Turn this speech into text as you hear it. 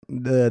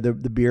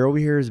the beer over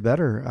here is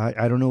better.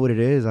 I don't know what it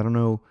is. I don't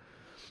know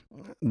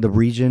the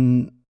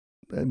region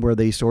where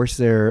they source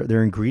their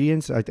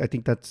ingredients. I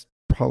think that's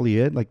probably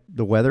it. Like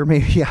the weather,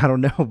 maybe. I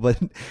don't know,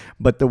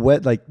 but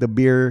the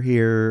beer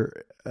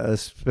here,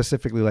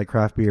 specifically like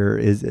craft beer,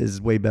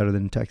 is way better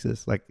than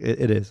Texas. Like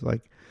it is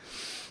like.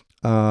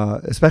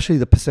 Especially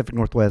the Pacific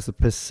Northwest. The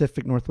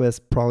Pacific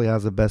Northwest probably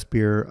has the best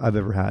beer I've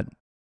ever had.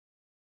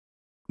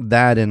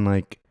 That and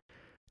like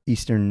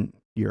Eastern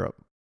Europe,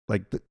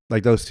 like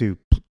those two,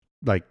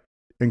 like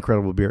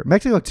incredible beer.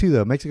 Mexico too,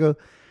 though. Mexico.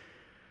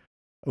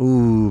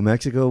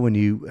 When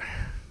you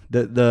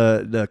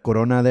the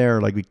Corona there,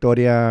 or like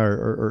Victoria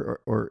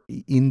or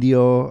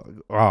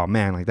Indio. Oh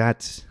man, like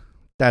that's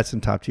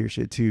some top tier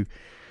shit too.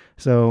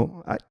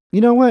 So you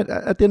know what?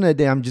 At the end of the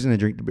day, I'm just gonna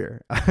drink the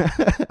beer.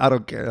 I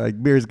don't care.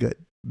 Like beer is good.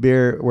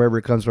 Beer wherever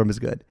it comes from is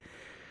good.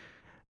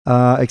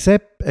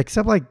 Except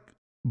like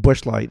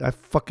Bush Light. I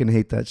fucking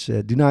hate that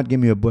shit. Do not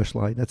give me a Bush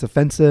Light. That's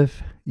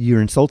offensive.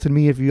 You're insulting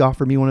me if you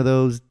offer me one of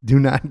those. Do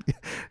not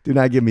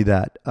give me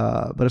that.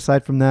 But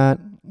aside from that,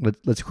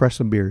 let's crush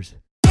some beers.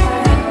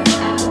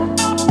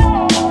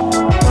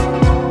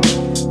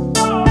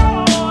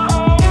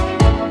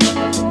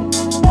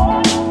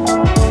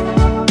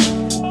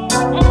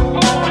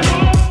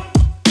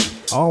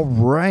 All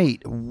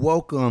right.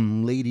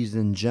 Welcome, ladies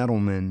and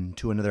gentlemen,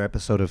 to another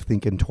episode of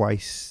Thinking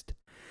Twice.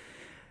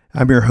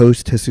 I'm your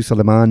host, Jesus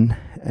Aleman.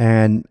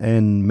 And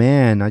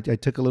man, I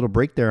took a little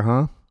break there,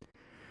 huh?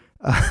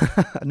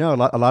 No,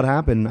 a lot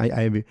happened.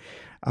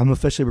 I'm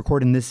officially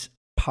recording this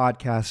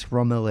podcast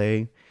from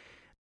LA.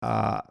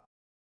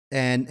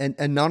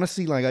 And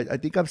honestly, like I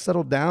think I've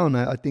settled down.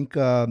 I think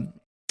I've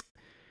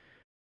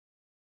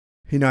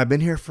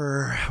been here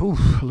for a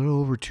little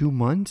over 2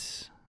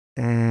 months.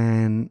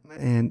 And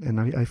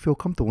I feel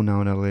comfortable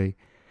now in LA.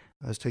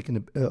 I was taking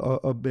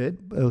a bit.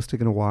 It was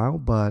taking a while,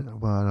 but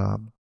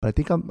I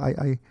think I'm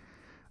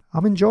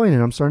enjoying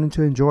it. I'm starting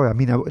to enjoy it. I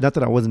mean, not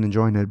that I wasn't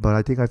enjoying it, but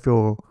I think I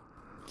feel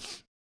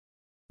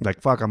like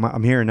fuck.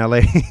 I'm here in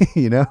LA,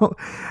 you know.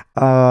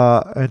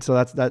 And so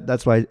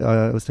that's why it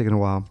was taking a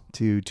while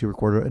to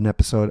record an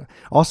episode.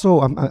 Also,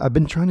 I've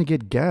been trying to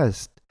get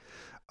guests.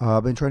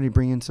 I've been trying to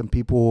bring in some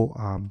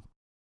people.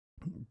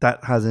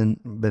 That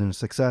hasn't been a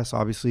success,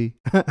 obviously,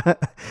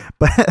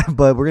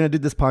 but we're gonna do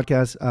this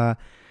podcast,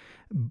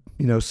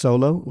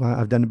 solo.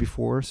 I've done it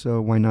before, so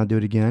why not do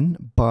it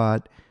again?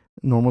 But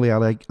normally, I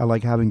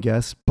like having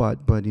guests,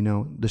 but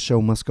the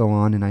show must go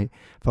on, and I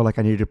felt like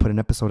I needed to put an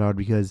episode out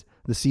because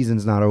the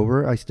season's not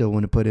over. I still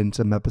want to put in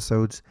some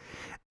episodes,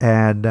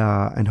 and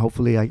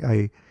hopefully,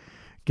 I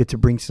get to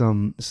bring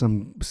some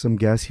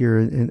guests here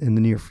in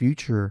the near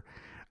future.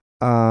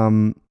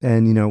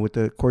 With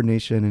the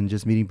coordination and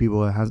just meeting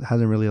people, it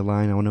hasn't really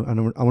aligned. I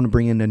want to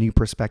bring in a new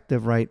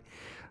perspective, right?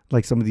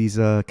 Like some of these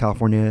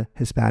California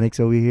Hispanics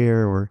over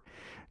here, or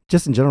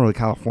just in general, the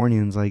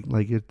Californians. Like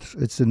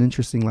it's an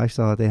interesting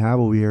lifestyle that they have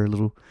over here, a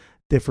little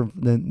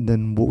different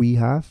than what we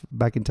have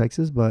back in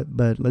Texas. But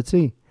let's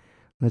see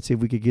if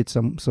we could get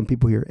some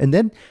people here, and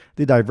then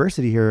the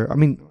diversity here. I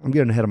mean, I'm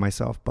getting ahead of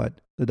myself,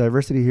 but the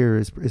diversity here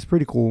is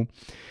pretty cool.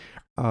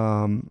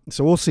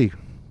 So we'll see.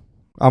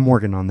 I'm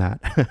working on that.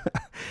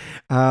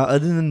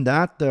 Other than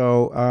that,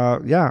 though,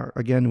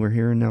 again, we're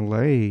here in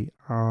LA.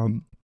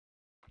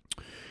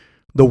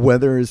 The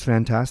weather is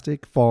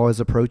fantastic. Fall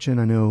is approaching.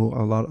 I know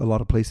a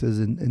lot of places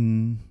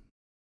in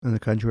the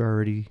country are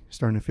already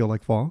starting to feel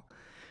like fall,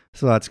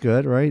 so that's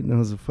good, right? That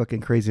was a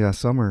fucking crazy ass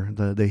summer.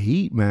 The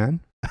heat,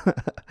 man.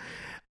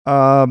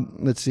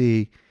 Let's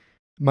see.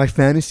 My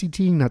fantasy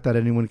team. Not that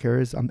anyone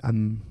cares.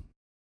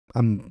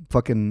 I'm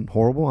fucking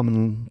horrible.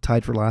 I'm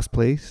tied for last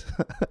place.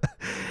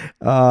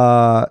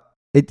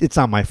 It's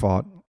not my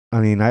fault. I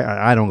mean,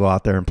 I don't go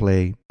out there and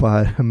play,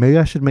 but maybe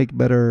I should make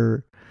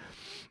better.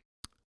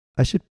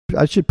 I should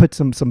put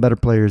some better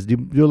players. Do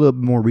a little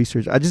bit more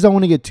research. I just don't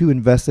want to get too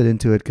invested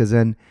into it because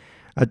then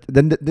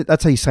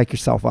that's how you psych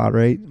yourself out,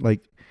 right?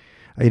 Like,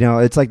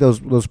 it's like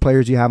those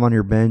players you have on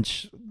your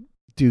bench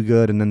do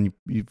good, and then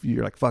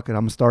you're like, fuck it,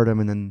 I'm gonna start them,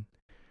 and then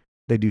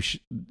they do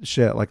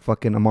shit like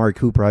fucking Amari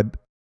Cooper.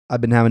 I've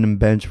been having him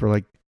bench for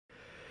like,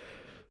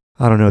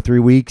 I don't know, 3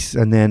 weeks.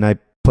 And then I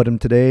put him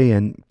today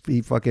and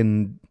he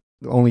fucking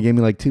only gave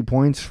me like 2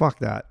 points. Fuck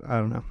that. I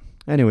don't know.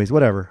 Anyways,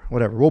 whatever.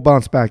 We'll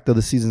bounce back though.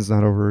 The season's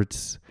not over.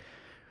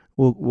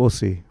 We'll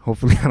see.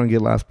 Hopefully I don't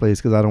get last place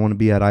because I don't want to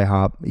be at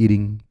IHOP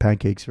eating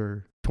pancakes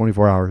for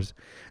 24 hours.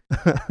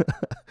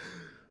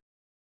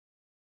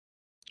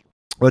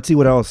 Let's see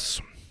what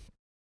else.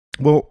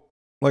 Well,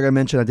 like I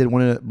mentioned, I did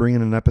want to bring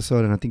in an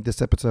episode, and I think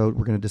this episode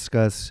we're going to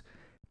discuss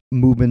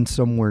moving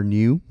somewhere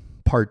new,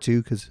 part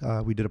 2, because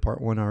we did a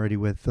part 1 already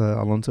with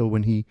Alonso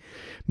when he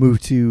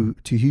moved to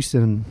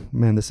Houston.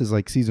 Man, this is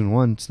like season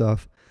 1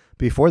 stuff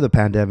before the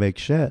pandemic.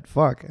 Shit,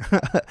 fuck.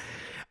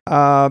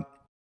 But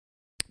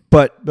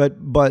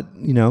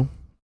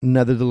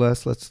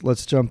nevertheless,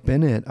 let's jump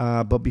in it.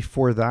 But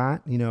before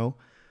that,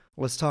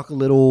 let's talk a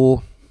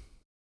little.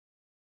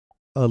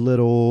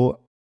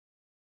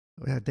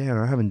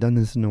 Damn, I haven't done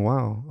this in a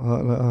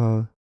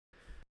while.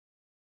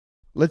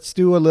 Let's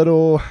do a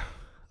little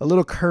a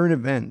little current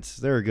events.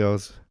 There it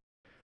goes.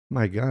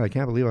 My God, I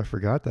can't believe I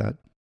forgot that.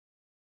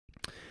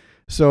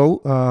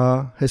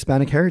 So,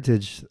 Hispanic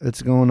Heritage,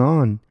 it's going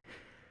on.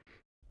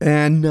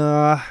 And,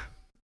 I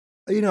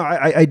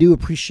do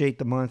appreciate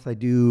the month. I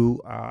do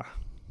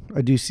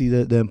see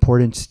the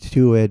importance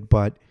to it,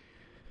 but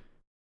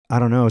I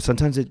don't know.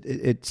 Sometimes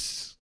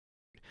it's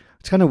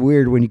kind of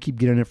weird when you keep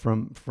getting it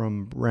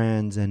from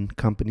brands and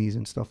companies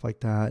and stuff like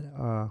that.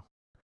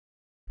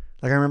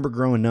 Like I remember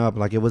growing up,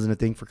 like it wasn't a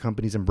thing for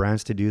companies and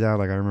brands to do that.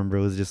 Like I remember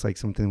it was just like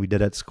something we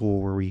did at school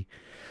where we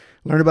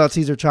learned about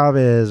Cesar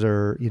Chavez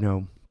or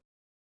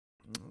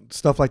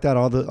stuff like that.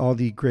 All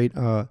the great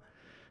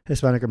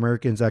Hispanic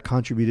Americans that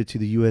contributed to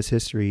the U.S.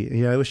 history.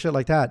 It was shit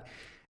like that.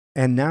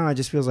 And now it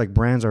just feels like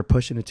brands are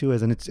pushing it to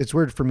us, and it's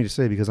weird for me to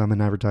say because I'm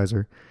an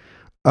advertiser,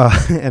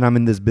 and I'm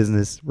in this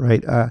business,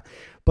 right?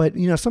 But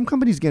some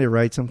companies get it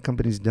right, some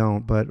companies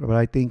don't. But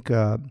I think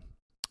I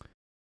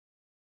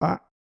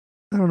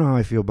don't know how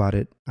I feel about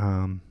it.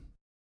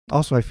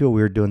 Also, I feel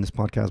weird doing this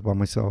podcast by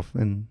myself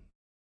and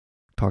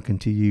talking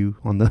to you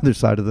on the other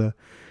side of the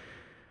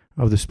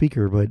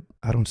speaker, but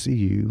I don't see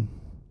you.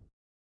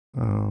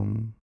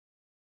 No,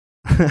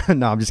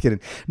 I'm just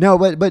kidding. No,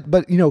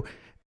 but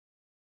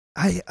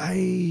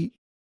I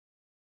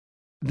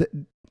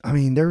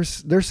mean,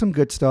 there's some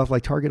good stuff.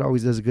 Like Target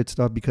always does good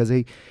stuff because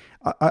I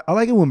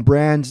like it when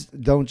brands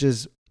don't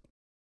just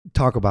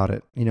talk about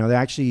it.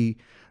 They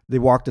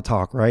walk the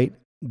talk, right?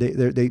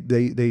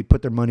 They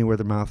put their money where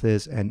their mouth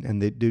is,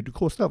 and they do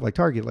cool stuff like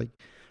Target. Like,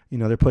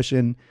 they're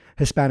pushing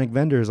Hispanic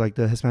vendors, like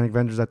the Hispanic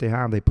vendors that they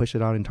have. They push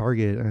it out in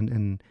Target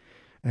and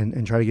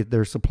try to get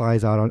their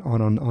supplies out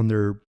on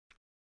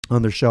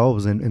their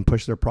shelves and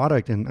push their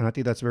product. And I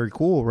think that's very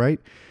cool, right?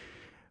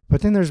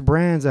 But then there's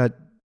brands that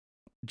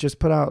just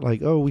put out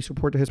like, oh, we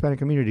support the Hispanic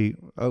community.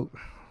 Oh,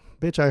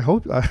 bitch,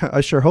 I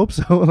sure hope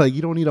so. Like,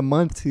 you don't need a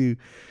month to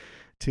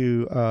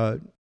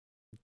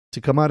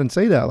come out and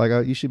say that.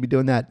 Like, you should be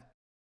doing that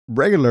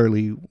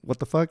regularly. What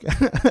the fuck?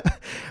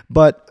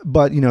 but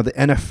the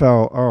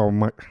NFL, oh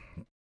my,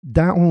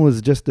 that one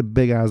was just a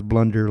big ass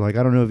blunder. Like,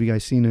 I don't know if you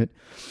guys seen it.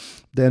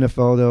 The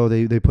NFL though,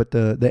 they put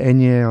the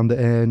Enye on the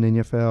end,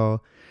 NFL,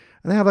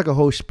 and they have like a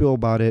whole spiel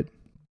about it.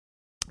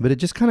 But it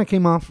just kind of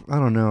came off. I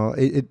don't know.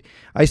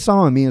 I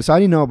saw him, so I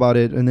didn't know about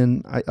it, and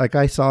then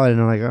I saw it,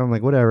 and I'm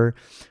like whatever.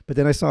 But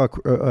then I saw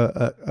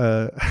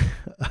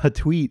a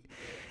tweet,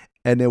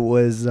 and it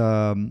was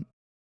that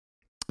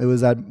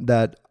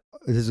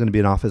this is going to be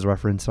an Office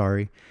reference.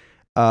 Sorry,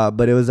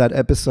 but it was that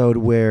episode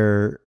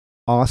where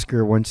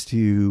Oscar wants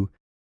to,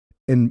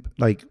 in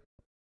like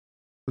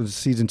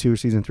season 2 or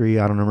season 3.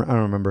 I don't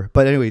remember.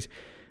 But anyways,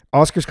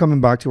 Oscar's coming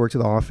back to work to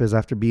the office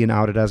after being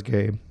outed as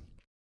gay.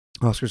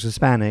 Oscar's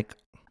Hispanic.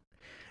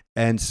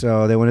 And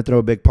so they want to throw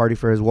a big party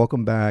for his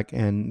welcome back,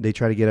 and they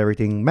try to get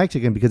everything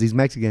Mexican because he's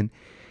Mexican.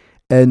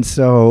 And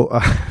so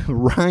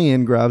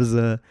Ryan grabs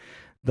the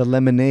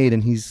lemonade,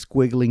 and he's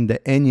squiggling the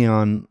Enye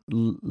on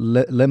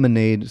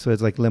lemonade, so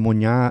it's like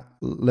lemonade,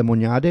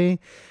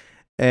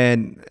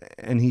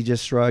 and he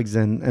just shrugs,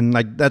 and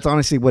like that's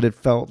honestly what it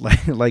felt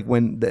like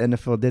when the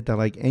NFL did that,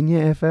 like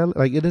Enye FL,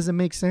 like it doesn't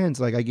make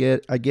sense. Like I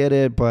get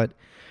it, but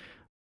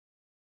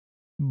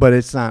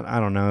it's not.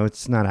 I don't know.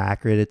 It's not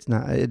accurate. It's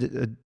not.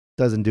 It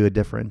doesn't do a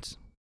difference.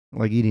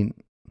 Like eating,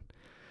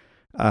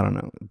 I don't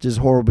know, just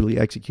horribly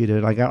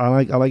executed. Like I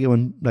like it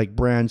when like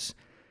brands,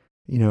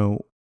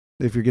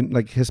 if you're getting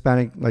like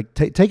Hispanic, like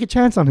take a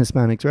chance on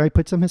Hispanics, right?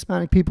 Put some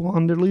Hispanic people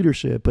on their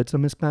leadership. Put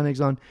some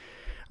Hispanics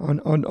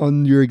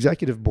on your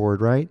executive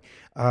board, right?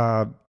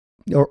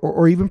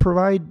 Or even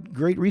provide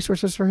great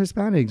resources for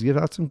Hispanics. Give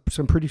out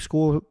some pretty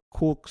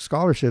cool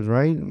scholarships,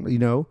 right?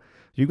 You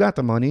got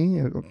the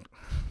money.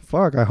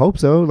 Fuck, I hope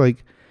so.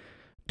 Like,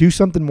 do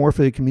something more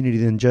for the community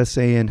than just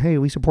saying, hey,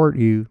 we support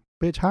you.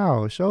 Bitch,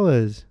 how? Show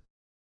us.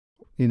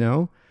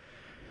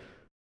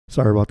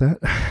 Sorry about that.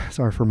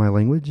 Sorry for my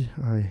language.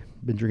 I've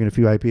been drinking a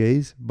few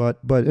IPAs. But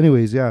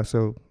anyways, yeah,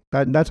 so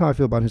that's how I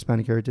feel about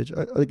Hispanic heritage.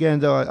 Again,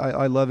 though,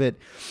 I love it.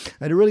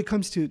 And it really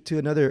comes to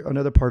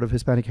another part of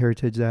Hispanic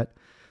heritage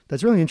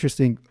that's really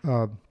interesting,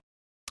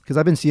 because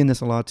I've been seeing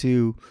this a lot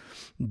too.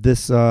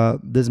 This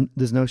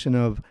notion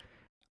of,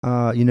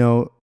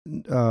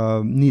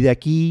 ni de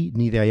aquí,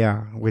 ni de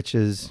allá, which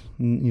is,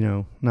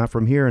 not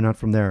from here and not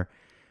from there.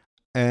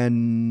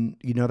 And,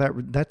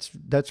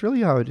 that's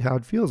really how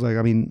it feels like.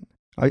 I mean,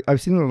 I've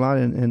seen it a lot,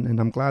 and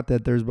I'm glad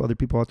that there's other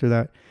people out there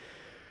that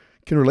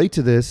can relate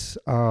to this.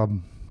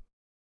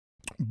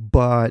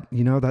 But,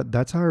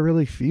 that's how it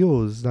really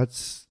feels.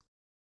 That's,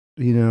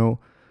 when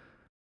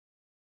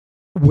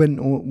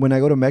I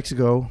go to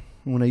Mexico,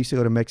 when I used to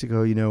go to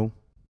Mexico,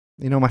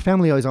 my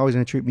family is always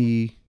going to treat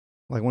me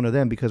like one of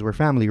them because we're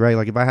family, right?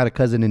 Like if I had a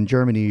cousin in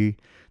Germany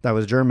that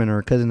was German, or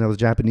a cousin that was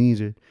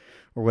Japanese, or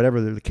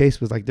whatever the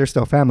case was, like they're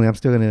still family. I'm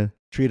still going to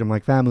treat them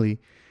like family,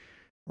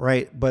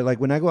 right? But like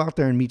when I go out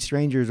there and meet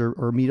strangers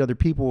or meet other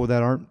people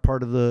that aren't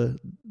part of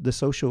the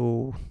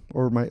social,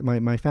 or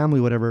my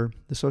family, whatever,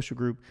 the social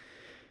group,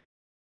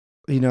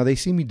 they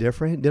see me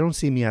different. They don't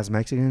see me as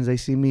Mexicans. They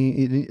see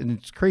me, and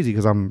it's crazy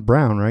because I'm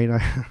brown, right?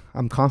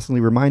 I'm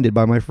constantly reminded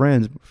by my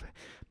friends.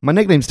 My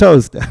nickname's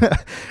Toast, but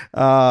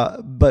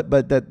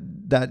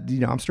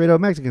that I'm straight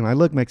up Mexican. I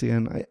look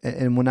Mexican,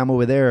 and when I'm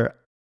over there,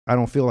 I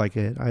don't feel like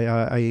it.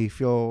 I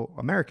feel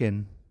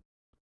American,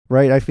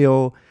 right? I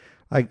feel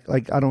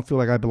like I don't feel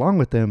like I belong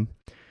with them.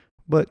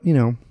 But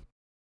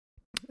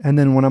and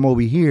then when I'm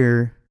over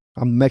here,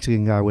 I'm the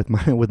Mexican guy with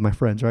my with my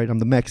friends, right? I'm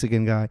the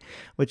Mexican guy,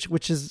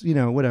 which is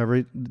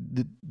whatever.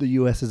 The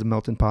U.S. is a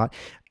melting pot,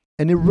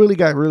 and it really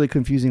got really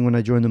confusing when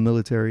I joined the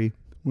military,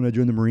 when I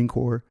joined the Marine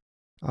Corps,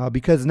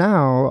 because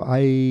now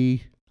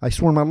I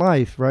swore my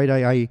life, right?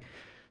 I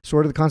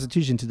swore to the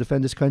Constitution to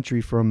defend this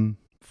country from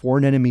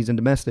foreign enemies and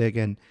domestic,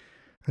 and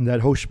that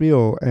whole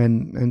spiel,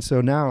 and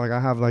so now like I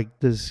have like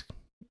this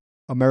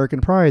American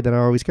pride that I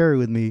always carry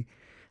with me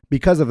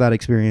because of that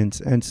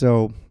experience, and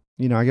so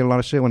I get a lot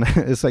of shit when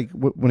it's like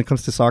when it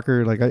comes to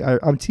soccer. Like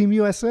I'm Team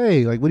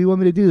USA. Like, what do you want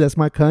me to do? That's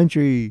my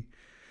country.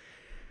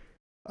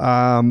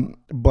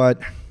 But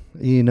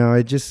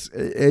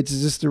it's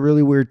just a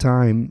really weird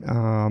time.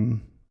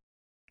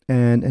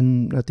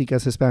 And I think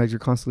as Hispanics, you're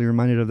constantly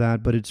reminded of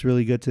that. But it's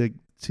really good to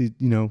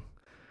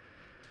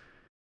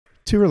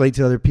relate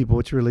to other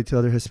people, to relate to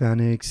other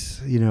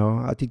Hispanics.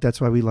 I think that's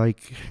why we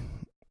like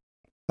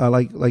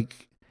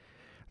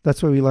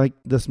that's why we like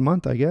this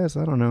month, I guess.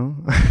 I don't know.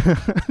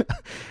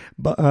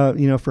 But,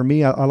 for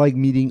me, I like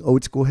meeting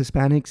old school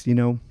Hispanics,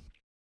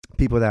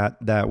 people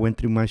that went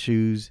through my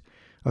shoes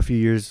a few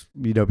years,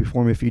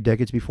 before me, a few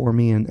decades before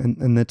me.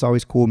 And it's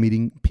always cool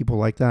meeting people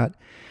like that.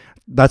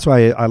 That's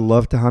why I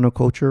love Tejano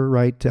culture,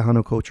 right?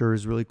 Tejano culture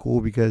is really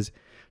cool because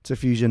it's a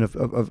fusion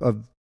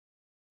of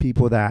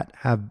people that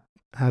have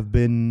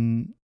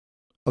been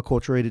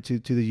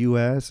acculturated to the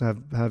U.S.,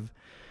 have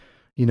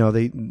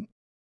they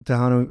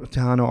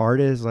Tejano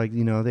artists, like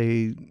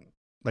they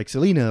like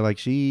Selena, like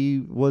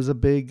she was a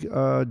big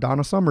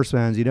Donna Summers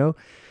fans,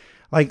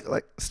 like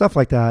stuff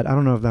like that. I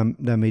don't know if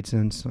that made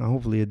sense.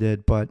 Hopefully it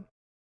did, but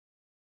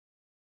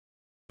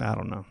I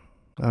don't know.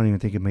 I don't even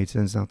think it made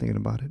sense now thinking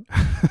about it.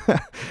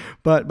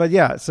 but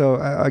yeah, so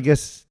I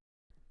guess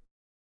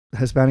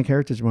Hispanic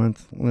Heritage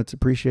Month. Let's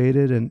appreciate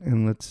it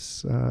and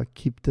let's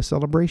keep the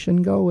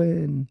celebration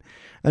going.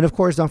 And of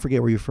course, don't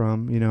forget where you're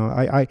from.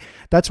 I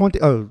that's one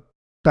thing. Oh,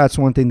 that's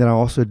one thing that I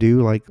also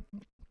do. Like,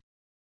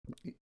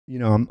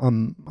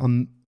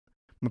 I'm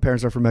my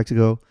parents are from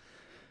Mexico.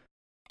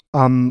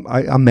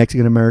 I'm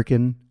Mexican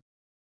American,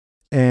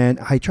 and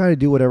I try to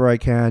do whatever I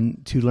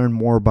can to learn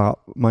more about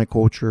my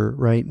culture,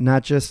 right?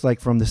 Not just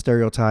like from the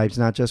stereotypes,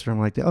 not just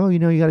from like you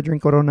got to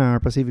drink Corona or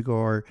Pacifico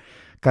or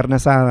carne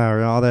asada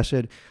or all that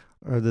shit,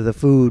 or the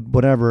food,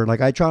 whatever.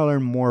 Like I try to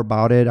learn more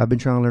about it. I've been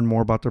trying to learn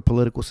more about their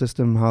political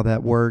system, how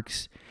that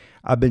works.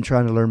 I've been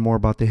trying to learn more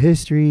about the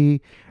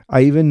history.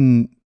 I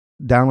even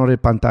downloaded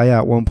Pantaya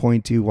at one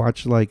point to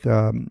watch they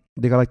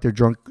got like their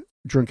drunk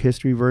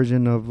history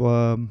version of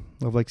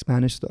like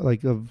Spanish,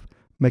 like of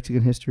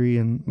Mexican history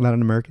and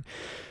Latin American.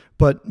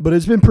 But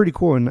it's been pretty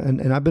cool,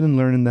 and I've been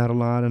learning that a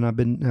lot, and I've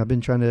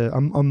been trying to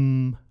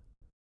I'm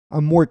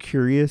more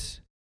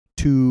curious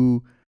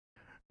to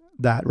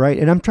that, right?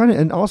 And I'm trying to,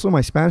 and also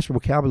my Spanish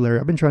vocabulary,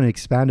 I've been trying to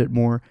expand it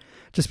more,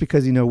 just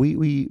because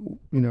we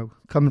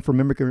coming from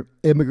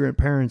immigrant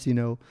parents,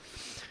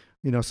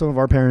 some of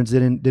our parents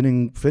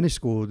didn't finish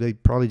school. They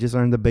probably just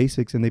learned the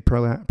basics, and they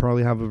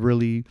probably have a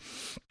really,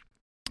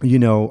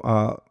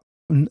 not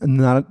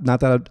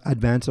that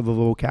advanced of a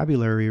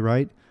vocabulary,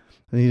 right?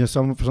 And,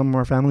 some of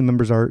our family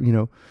members are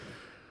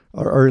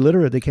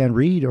illiterate. They can't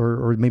read,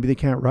 or maybe they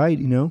can't write.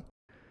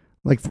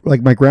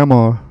 Like my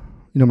grandma,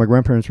 my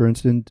grandparents, for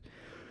instance.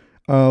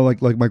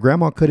 Like my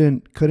grandma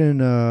couldn't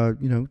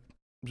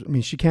I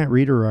mean, she can't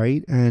read or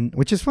write, and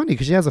which is funny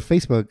because she has a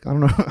Facebook. I don't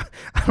know,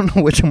 I don't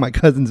know which of my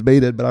cousins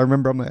made it, but I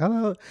remember I'm like,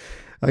 oh,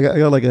 I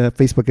got like a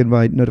Facebook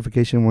invite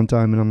notification one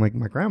time, and I'm like,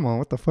 my grandma,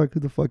 what the fuck? Who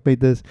the fuck made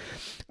this?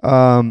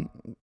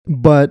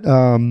 But like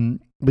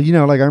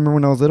I remember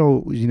when I was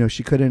little,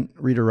 she couldn't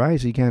read or write,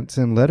 so you can't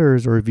send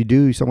letters, or if you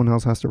do, someone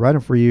else has to write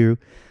them for you.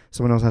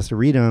 Someone else has to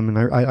read them, and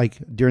I like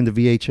during the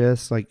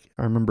VHS, like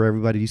I remember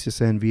everybody used to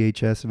send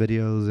VHS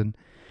videos and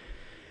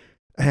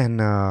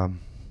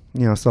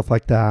stuff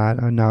like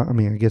that. Now, I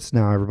mean, I guess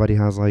now everybody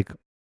has like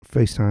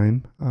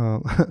FaceTime,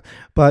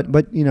 but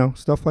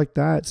stuff like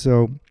that.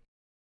 So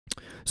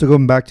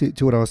going back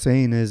to what I was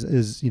saying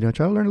is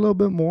try to learn a little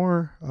bit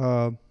more.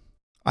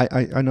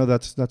 I know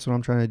that's what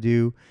I'm trying to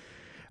do.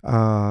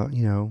 I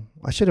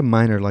should have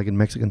minored like in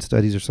Mexican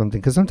studies or something,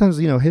 because sometimes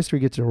history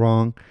gets it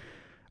wrong.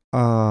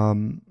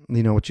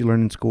 What you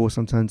learn in school,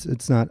 sometimes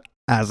it's not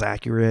as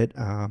accurate.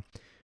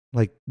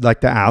 Like the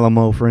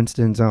Alamo, for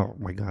instance. Oh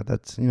my God,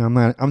 that's I'm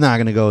not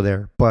gonna go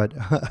there, but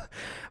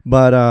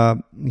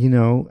learn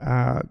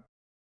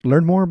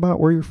more about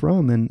where you're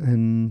from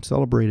and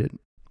celebrate it.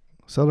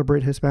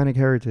 Celebrate Hispanic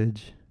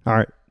heritage. All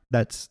right,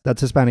 that's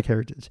Hispanic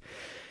heritage.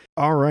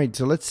 All right,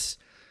 so let's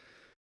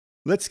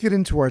get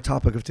into our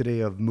topic of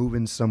today of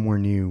moving somewhere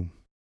new.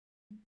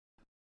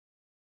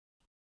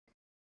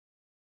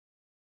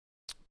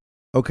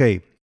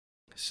 Okay,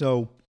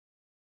 So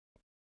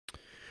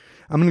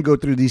I'm gonna go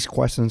through these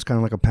questions kind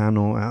of like a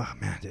panel. Oh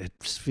man, it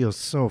just feels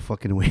so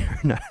fucking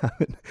weird not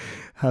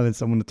having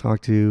someone to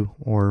talk to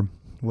or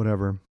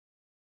whatever.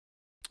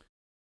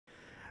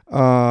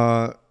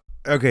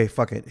 Okay,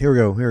 fuck it. Here we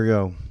go. Here we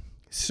go.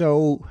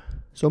 So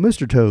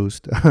Mr.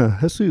 Toast,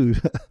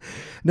 Jesus.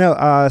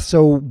 No,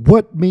 so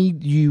what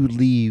made you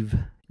leave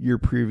your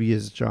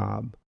previous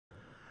job?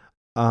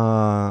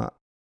 Uh,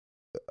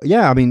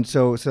 yeah, I mean,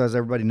 so as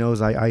everybody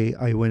knows, I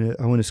went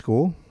to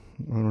school.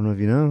 I don't know if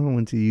you know. I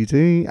went to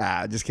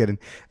UT. Just kidding.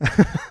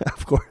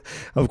 Of course,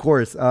 of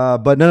course.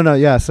 But no.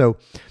 Yeah. So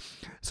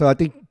I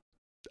think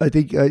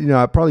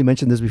I probably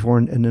mentioned this before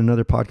in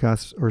another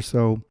podcast or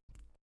so.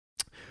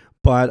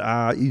 But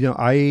I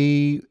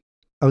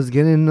was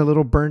getting a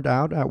little burnt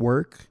out at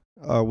work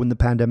when the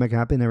pandemic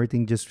happened.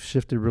 Everything just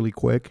shifted really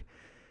quick.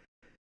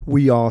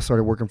 We all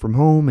started working from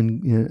home,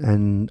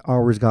 and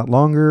hours got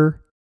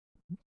longer.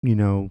 You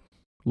know,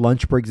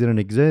 lunch breaks didn't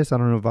exist. I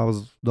don't know if I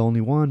was the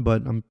only one,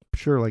 but I'm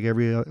sure like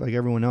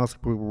everyone else,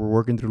 we were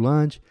working through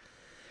lunch.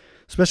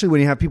 Especially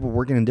when you have people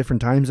working in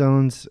different time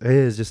zones, it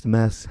is just a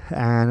mess.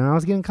 And I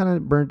was getting kind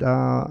of burnt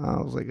out.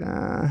 I was like,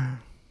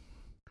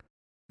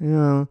 you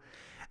know.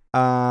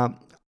 Uh,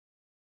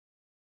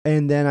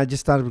 and then I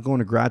just started going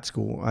to grad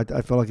school. I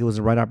felt like it was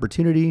the right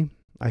opportunity.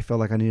 I felt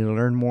like I needed to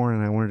learn more,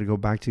 and I wanted to go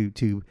back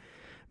to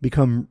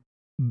become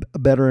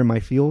better in my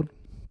field,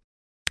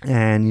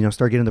 and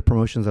start getting the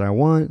promotions that I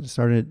want.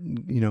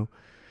 Started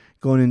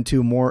going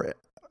into more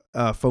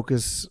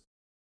focus,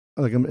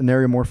 like an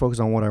area more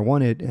focused on what I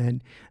wanted,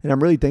 and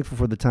I'm really thankful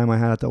for the time I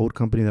had at the old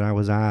company that I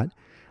was at.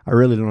 I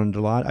really learned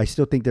a lot. I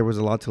still think there was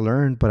a lot to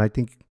learn, but I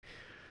think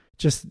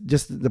just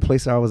the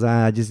place I was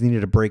at, I just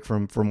needed a break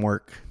from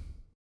work.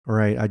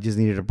 Right, I just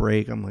needed a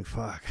break. I'm like,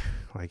 fuck,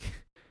 like,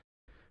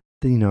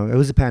 it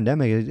was a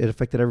pandemic. It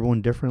affected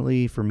everyone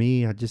differently. For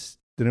me, I just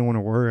didn't want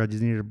to work. I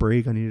just needed a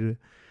break. I needed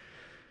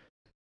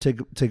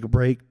to take a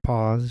break,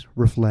 pause,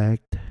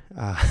 reflect,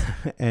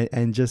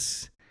 and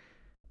just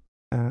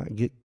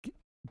get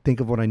think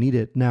of what I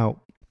needed.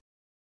 Now,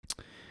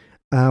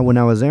 when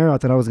I was there, I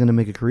thought I was going to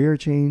make a career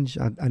change.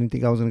 I didn't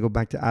think I was going to go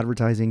back to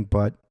advertising,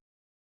 but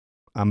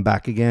I'm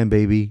back again,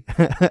 baby.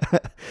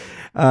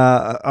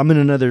 I'm in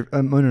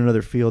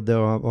another field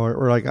though,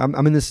 or like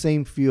I'm in the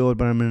same field,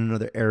 but I'm in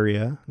another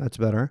area. That's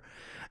better,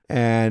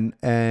 and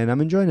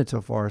I'm enjoying it so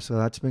far. So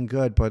that's been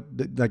good. But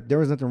like there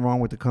was nothing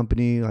wrong with the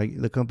company. Like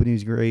the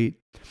company's great.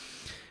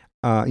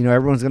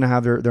 Everyone's gonna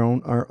have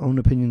our own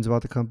opinions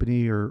about the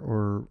company,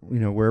 or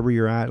wherever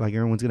you're at. Like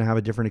everyone's gonna have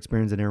a different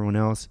experience than everyone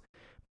else.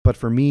 But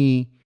for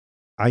me,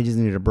 I just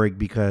needed a break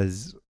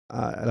because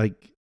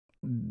like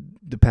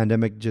the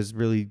pandemic just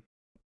really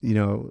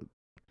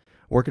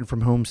working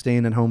from home,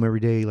 staying at home every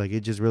day, like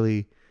it just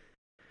really.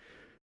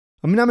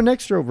 I mean, I'm an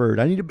extrovert.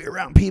 I need to be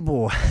around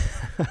people.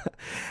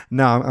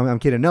 No, I'm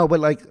kidding. No, but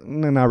like,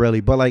 no, not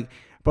really. But like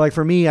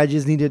for me, I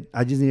just needed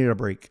a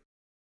break,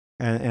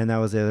 and that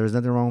was it. There was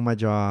nothing wrong with my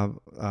job.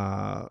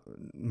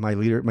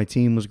 My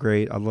team was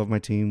great. I love my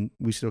team.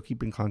 We still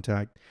keep in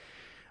contact.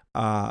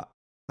 Uh,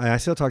 I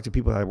still talk to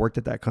people that worked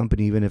at that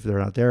company, even if they're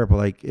not there. But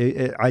like,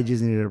 I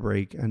just needed a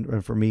break,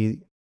 and for me,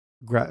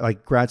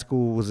 grad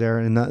school was there,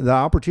 and the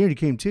opportunity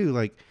came too.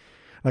 Like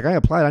I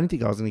applied. I didn't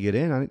think I was going to get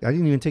in. I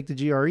didn't even take the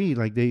GRE.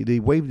 Like they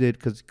waived it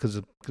because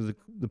of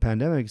the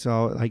pandemic.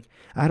 So like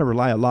I had to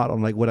rely a lot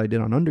on like what I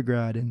did on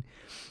undergrad and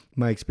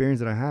my experience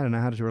that I had, and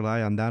I had to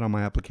rely on that on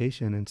my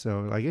application. And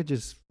so like it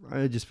just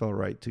felt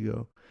right to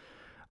go.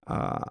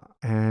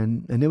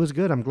 And it was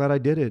good. I'm glad I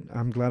did it.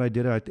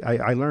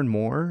 I learned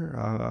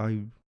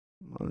more.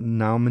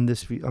 Now I'm in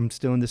this. I'm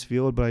still in this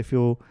field, but I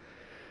feel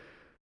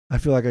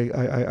like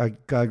I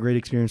got a great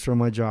experience from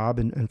my job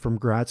and from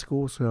grad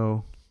school.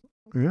 So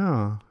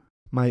yeah,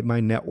 my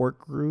network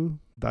grew.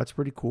 That's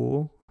pretty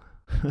cool.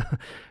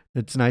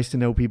 It's nice to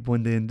know people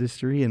in the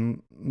industry,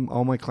 and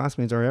all my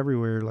classmates are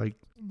everywhere, like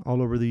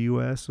all over the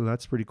U.S. So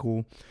that's pretty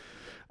cool.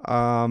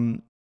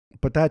 Um,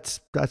 but that's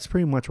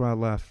pretty much why I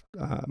left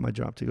my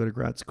job to go to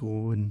grad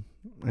school, and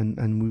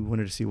we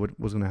wanted to see what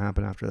was going to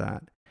happen after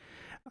that.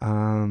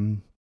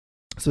 Um,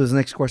 so this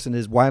next question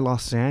is, why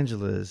Los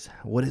Angeles?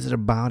 What is it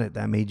about it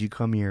that made you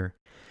come here?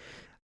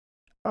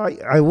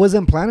 I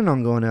wasn't planning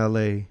on going to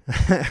LA.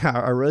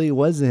 I really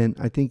wasn't.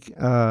 I think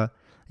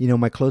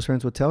my close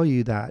friends would tell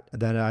you that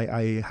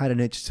I had an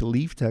itch to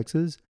leave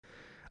Texas.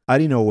 I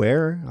didn't know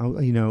where.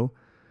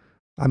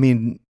 I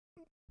mean,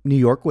 New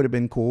York would have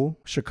been cool,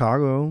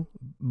 Chicago,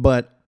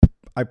 but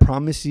I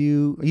promise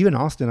you, even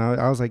Austin.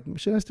 I was like,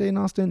 should I stay in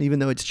Austin? Even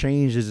though it's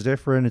changed, it's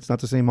different. It's not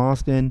the same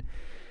Austin.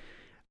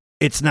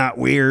 It's not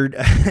weird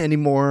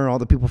anymore. All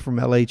the people from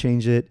LA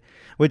changed it,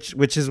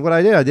 which is what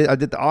I did. I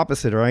did the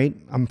opposite, right?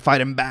 I'm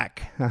fighting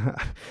back.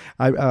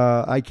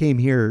 I came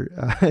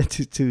here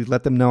to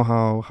let them know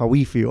how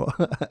we feel.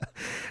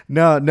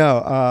 No,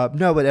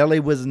 but LA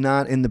was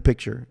not in the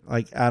picture,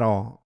 like at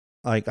all.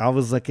 Like I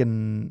was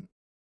looking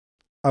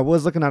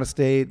out of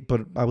state,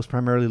 but I was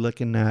primarily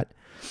looking at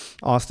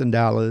Austin,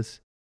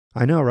 Dallas.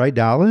 I know, right?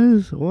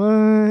 Dallas?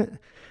 What?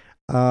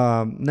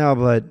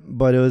 No,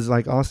 but it was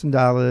like Austin,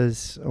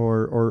 Dallas,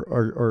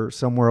 or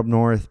somewhere up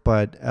north.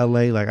 But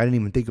L.A., like I didn't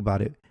even think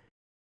about it.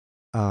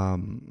 I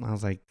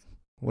was like,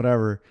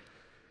 whatever.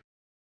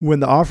 When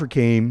the offer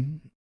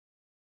came,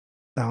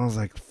 I was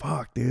like,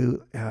 fuck,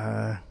 dude.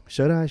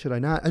 Should I? Should I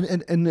not?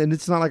 And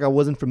it's not like I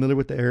wasn't familiar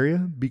with the area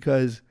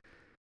because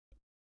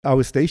I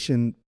was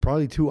stationed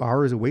probably 2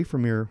 hours away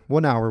from here,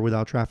 1 hour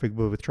without traffic,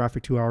 but with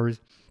traffic, 2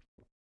 hours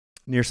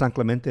near San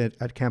Clemente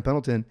at Camp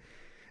Pendleton.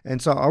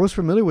 And so I was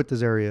familiar with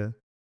this area.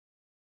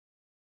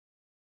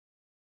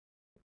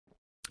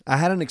 I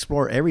hadn't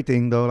explored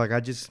everything though. Like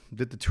I just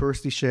did the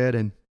touristy shit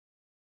and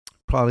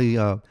probably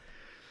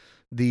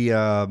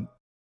the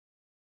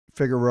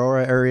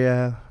Figueroa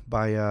area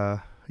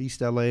by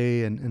East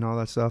LA and all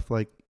that stuff.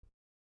 Like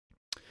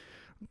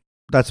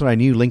that's what I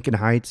knew. Lincoln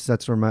Heights.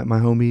 That's where my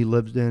homie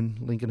lived in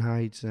Lincoln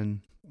Heights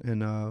and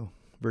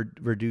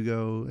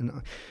Verdugo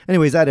and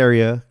anyways that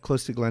area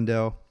close to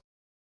Glendale.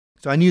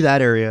 So I knew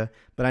that area,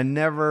 but I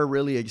never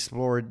really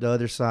explored the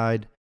other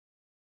side,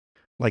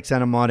 like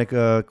Santa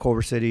Monica,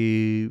 Culver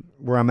City,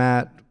 where I'm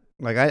at.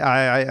 Like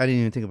I didn't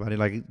even think about it.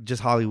 Like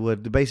just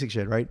Hollywood, the basic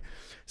shit, right?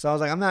 So I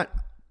was like, I'm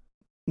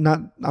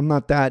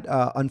not that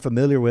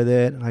unfamiliar with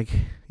it. Like,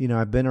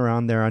 I've been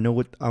around there. I know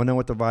what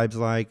the vibe's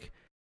like.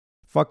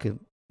 Fuck it,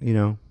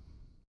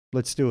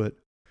 let's do it.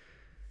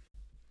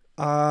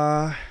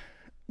 But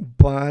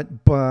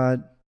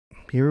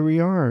here we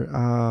are.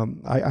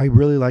 I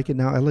really like it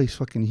now. LA's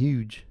fucking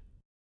huge,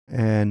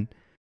 and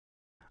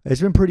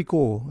it's been pretty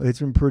cool. It's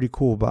been pretty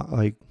cool, but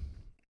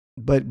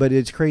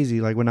it's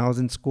crazy. Like when I was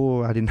in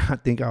school, I did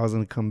not think I was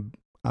gonna come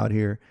out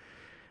here.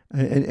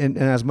 And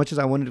as much as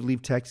I wanted to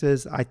leave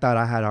Texas, I thought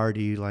I had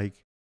already like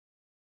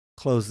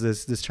closed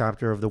this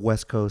chapter of the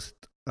West Coast.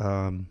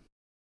 When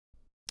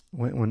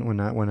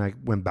I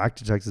went back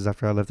to Texas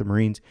after I left the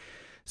Marines,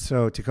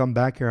 so to come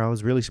back here, I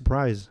was really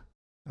surprised,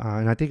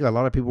 and I think a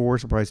lot of people were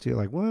surprised too.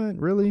 Like, what,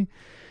 really?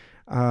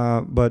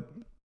 But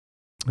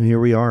here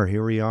we are.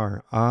 Here we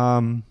are.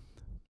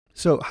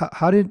 So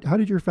how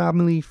did your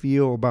family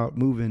feel about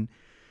moving?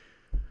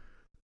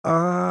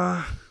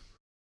 Uh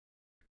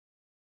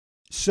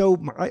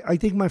So I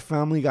think my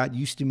family got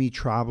used to me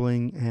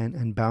traveling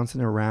and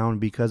bouncing around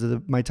because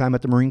of my time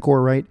at the Marine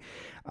Corps, right?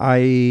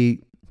 I,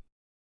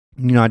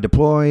 I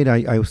deployed.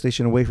 I was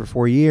stationed away for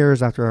 4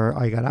 years. After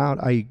I got out,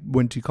 I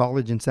went to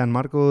college in San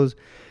Marcos,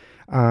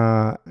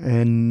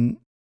 and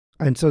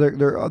so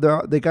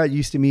they got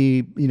used to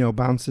me,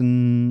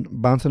 bouncing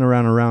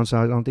around. So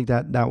I don't think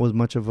that was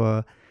much of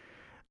a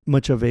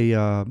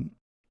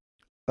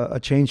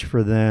change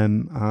for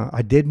them.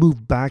 I did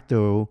move back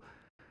though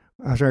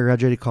after I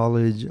graduated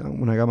college,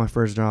 when I got my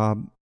first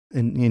job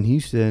in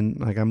Houston.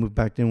 Like I moved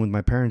back in with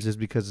my parents just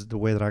because of the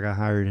way that I got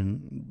hired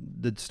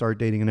and did start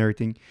dating and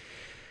everything.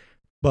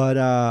 But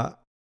I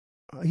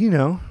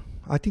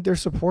think they're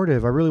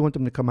supportive. I really want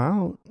them to come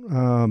out,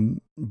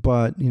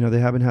 but they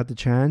haven't had the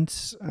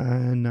chance,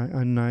 and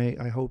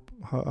I hope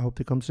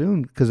they come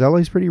soon because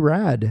LA's pretty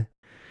rad.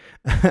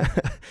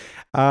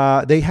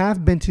 They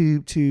have been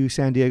to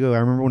San Diego. I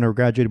remember when I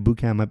graduated boot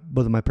camp,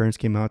 both of my parents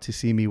came out to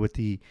see me with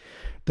the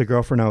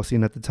girlfriend I was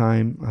seeing at the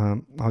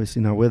time.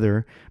 Obviously not with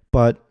her,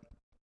 but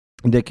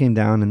they came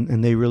down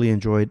and they really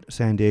enjoyed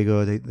San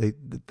Diego. They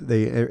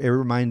it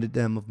reminded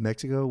them of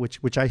Mexico,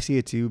 which I see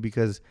it too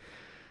because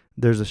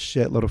there's a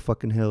shitload of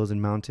fucking hills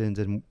and mountains,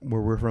 and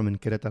where we're from in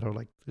Querétaro,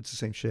 like it's the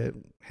same shit.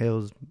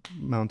 Hills,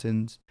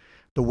 mountains.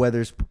 The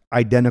weather's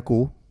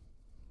identical,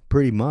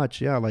 pretty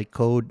much. Yeah, like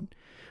cold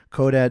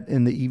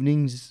in the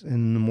evenings and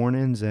in the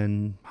mornings,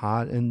 and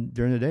hot and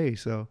during the day.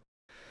 So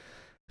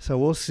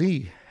we'll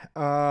see.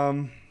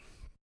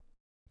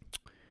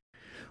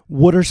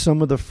 What are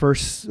some of the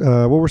first?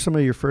 What were some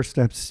of your first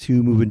steps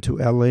to move into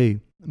LA?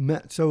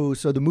 So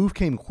the move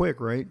came quick,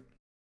 right?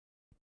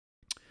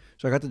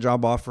 So I got the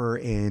job offer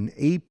in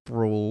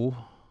April.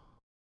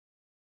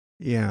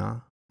 Yeah,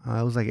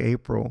 it was like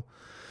April.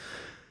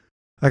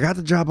 I got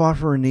the job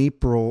offer in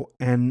April,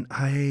 and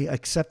I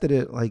accepted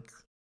it like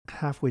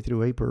halfway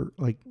through April,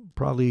 like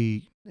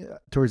probably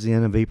towards the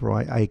end of April.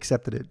 I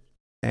accepted it,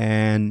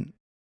 and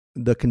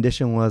the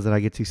condition was that I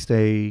get to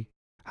stay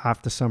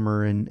half the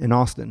summer in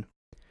Austin.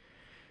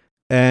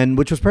 And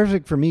which was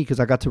perfect for me because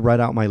I got to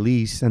write out my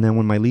lease. And then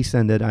when my lease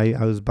ended,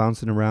 I was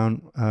bouncing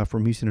around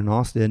from Houston and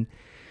Austin.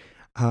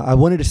 I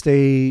wanted to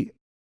stay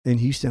in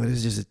Houston, but it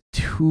was just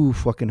too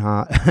fucking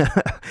hot.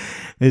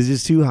 It was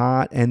just too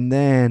hot. And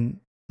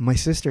then my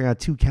sister had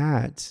two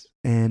cats,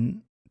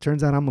 and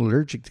turns out I'm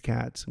allergic to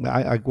cats.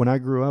 When I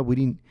grew up, we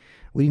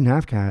didn't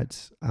have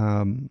cats.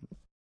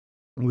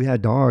 We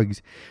had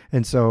dogs,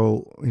 and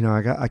so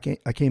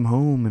I came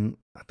home and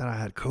I thought I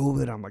had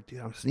COVID. I'm like,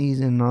 dude, I'm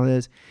sneezing and all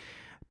this.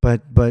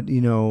 But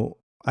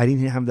I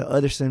didn't have the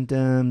other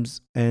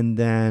symptoms, and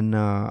then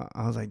I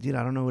was like, dude,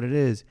 I don't know what it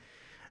is.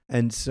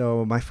 And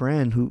so my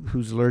friend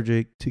who's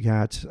allergic to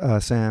cats,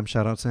 Sam,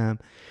 shout out Sam,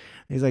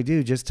 he's like,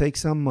 dude, just take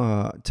some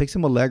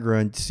Allegra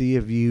and see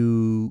if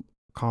you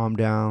calm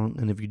down,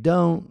 and if you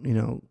don't,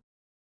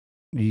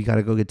 you got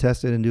to go get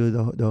tested and do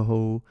the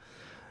whole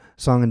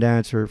song and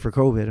dance for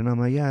COVID. And I'm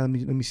like, yeah, let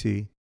me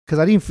see. Cause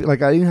I didn't feel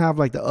like I didn't have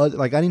like the other,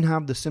 like I didn't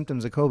have the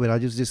symptoms of COVID. I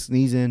just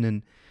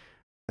sneezing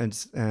and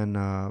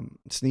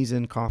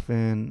sneezing,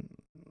 coughing,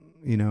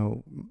 you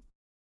know.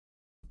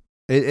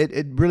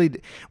 It really,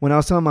 when I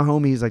was telling my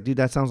homie, he's like, dude,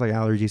 that sounds like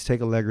allergies.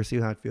 Take a leg or see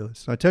how it feels.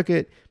 So I took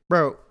it,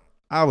 bro.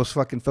 I was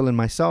fucking feeling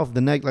myself.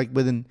 The neck, like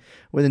within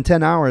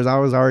 10 hours, I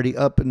was already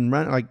up and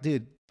running. Like,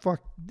 dude,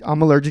 fuck,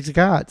 I'm allergic to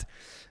cats.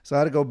 So I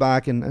had to go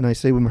back and I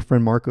stayed with my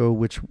friend Marco,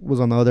 which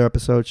was on the other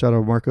episode. Shout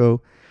out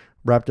Marco.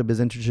 Wrapped up his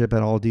internship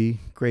at Aldi.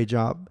 Great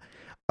job.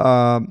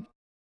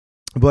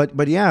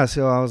 But yeah,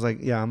 so I was like,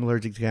 yeah, I'm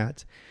allergic to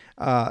cats.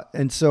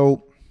 And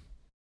so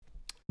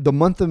the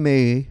month of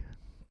May,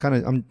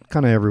 I'm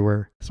kind of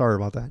everywhere. Sorry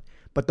about that.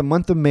 But the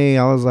month of May,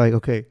 I was like,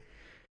 okay,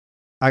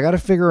 I got to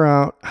figure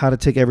out how to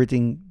take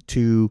everything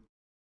to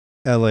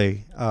LA.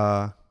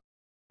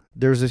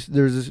 There's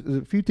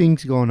a few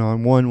things going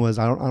on. One was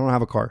I don't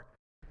have a car.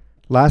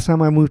 Last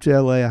time I moved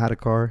to LA, I had a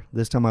car.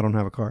 This time I don't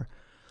have a car.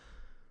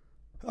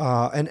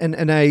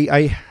 And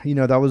I you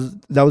know, that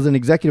was an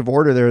executive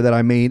order there that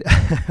I made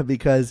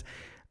because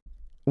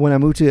when I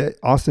moved to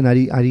Austin, I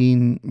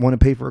didn't want to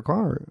pay for a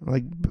car.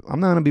 Like, I'm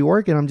not gonna be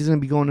working. I'm just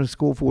gonna be going to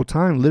school full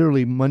time.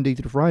 Literally Monday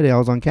through Friday, I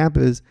was on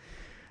campus,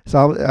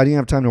 so I didn't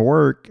have time to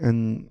work,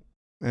 and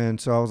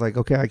so I was like,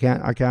 okay, I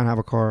can't have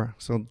a car,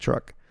 so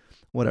truck,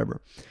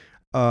 whatever.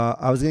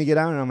 I was gonna get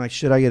out, and I'm like,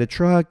 should I get a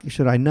truck?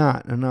 Should I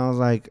not? And I was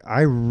like,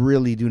 I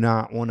really do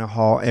not want to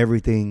haul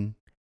everything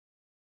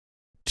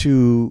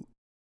to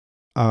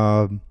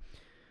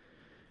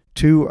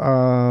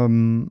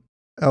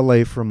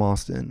LA from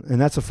Austin, and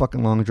that's a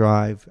fucking long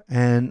drive.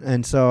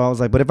 And so I was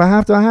like, but if I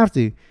have to, I have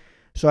to.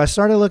 So I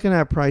started looking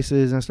at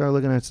prices and I started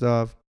looking at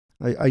stuff.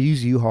 I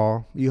use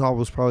U-Haul. U-Haul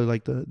was probably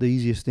like the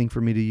easiest thing for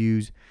me to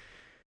use.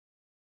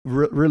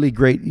 Really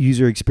great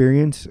user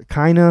experience.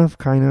 Kind of.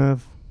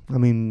 I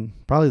mean,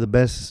 probably the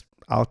best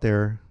out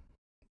there,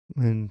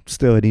 and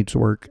still it needs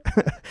work.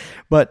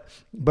 but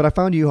I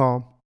found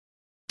U-Haul.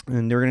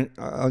 And they're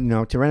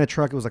gonna, to rent a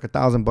truck, it was like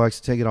 $1,000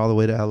 to take it all the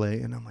way to LA.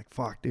 And I'm like,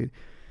 fuck, dude.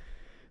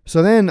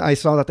 So then I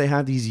saw that they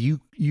have these U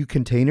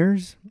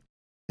containers,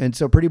 and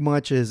so pretty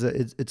much it's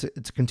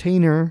a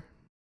container,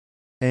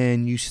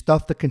 and you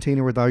stuff the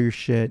container with all your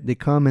shit. They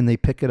come and they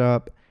pick it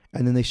up,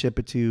 and then they ship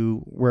it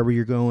to wherever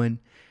you're going,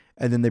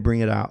 and then they bring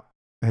it out,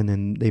 and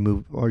then they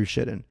move all your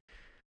shit in.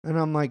 And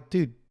I'm like,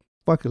 dude,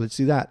 fuck it, let's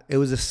do that. It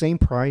was the same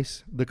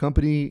price. The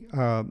company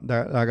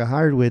that I got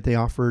hired with, they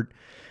offered.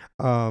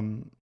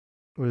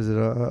 What is it?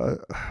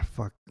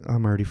 Fuck,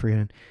 I'm already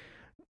forgetting.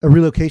 A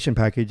relocation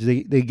package.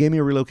 They gave me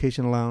a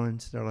relocation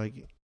allowance. They're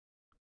like,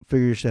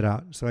 figure your shit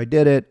out. So I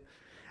did it.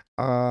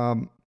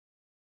 And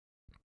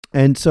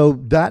so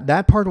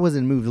that part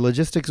wasn't moved. The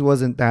logistics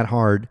wasn't that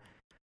hard.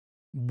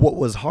 What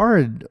was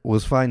hard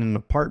was finding an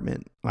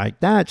apartment. Like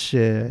that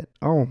shit.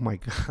 Oh my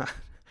God.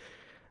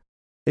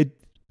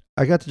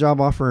 I got the job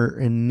offer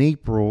in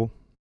April.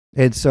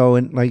 And so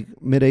in like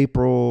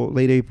mid-April,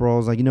 late April, I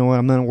was like, you know what?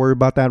 I'm not worried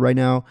about that right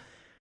now.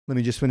 Let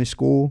me just finish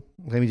school.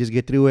 Let me just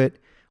get through it.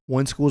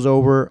 Once school's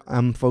over,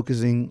 I'm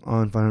focusing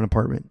on finding an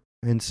apartment.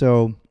 And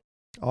so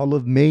all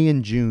of May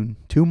and June,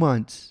 2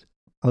 months,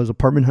 I was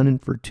apartment hunting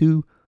for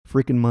 2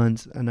 freaking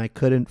months, and I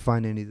couldn't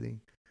find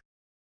anything.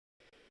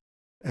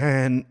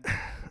 And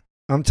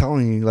I'm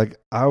telling you, like,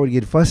 I would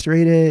get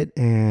frustrated,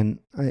 and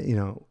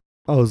I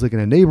was looking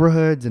at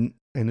neighborhoods, and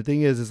the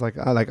thing is like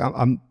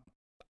I'm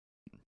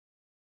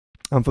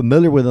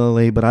familiar with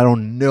LA, but I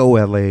don't know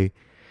LA.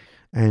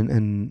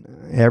 And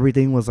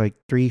everything was like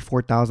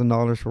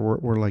 $3,000-$4,000 for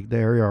where like the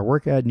area I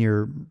work at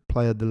near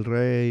Playa del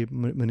Rey,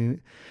 Marina.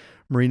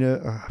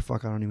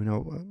 Fuck, I don't even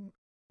know.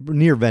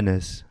 Near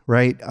Venice,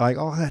 right? Like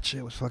all that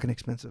shit was fucking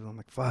expensive. I'm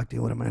like, fuck,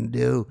 dude, what am I gonna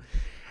do?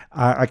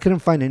 I couldn't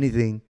find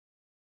anything.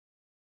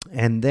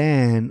 And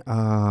then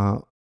I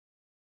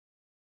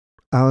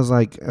was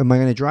like, am I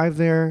gonna drive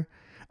there?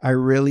 I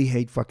really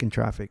hate fucking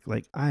traffic.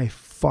 Like I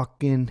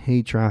fucking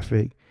hate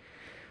traffic.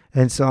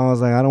 And so I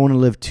was like, I don't want to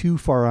live too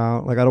far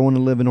out. Like I don't want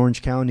to live in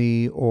Orange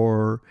County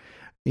or,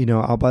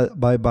 I'll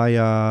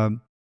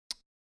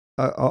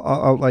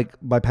like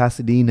by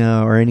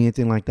Pasadena or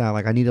anything like that.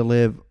 Like I need to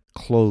live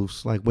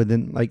close, like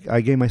within, like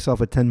I gave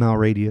myself a 10-mile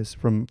radius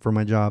for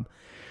my job.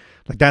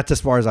 Like that's as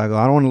far as I go.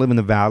 I don't want to live in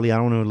the valley. I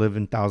don't want to live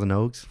in Thousand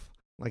Oaks.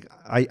 Like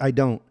I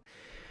don't.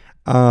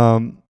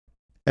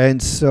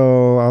 And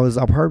so I was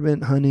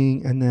apartment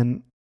hunting, and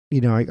then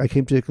I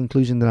came to the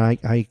conclusion that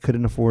I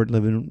couldn't afford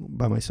living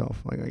by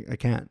myself. Like I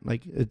can't.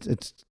 Like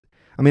it's.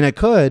 I mean, I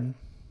could,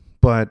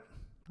 but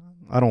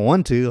I don't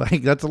want to.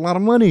 Like that's a lot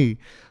of money.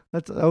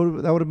 That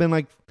would have been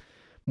like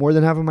more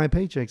than half of my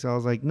paychecks. I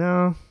was like,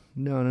 no.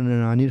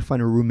 I need to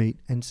find a roommate.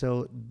 And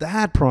so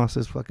that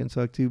process fucking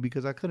sucked too,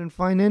 because I couldn't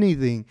find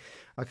anything.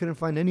 I couldn't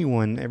find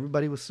anyone.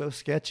 Everybody was so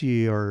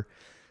sketchy, or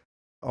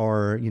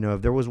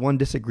if there was one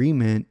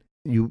disagreement,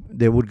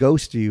 they would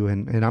ghost you,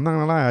 and I'm not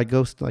gonna lie, I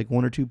ghost like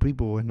 1 or 2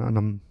 people, and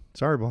I'm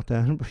sorry about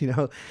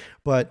that,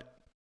 but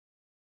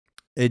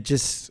it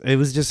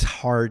was just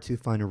hard to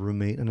find a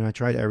roommate. And I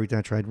tried everything.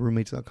 I tried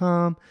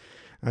roommates.com,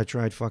 I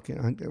tried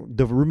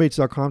the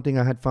roommates.com thing.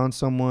 I had found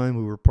someone.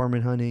 We were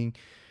apartment hunting.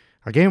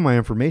 I gave him my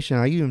information.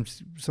 I gave him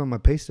some of my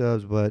pay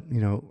stubs, but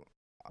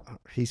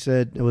he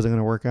said it wasn't going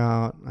to work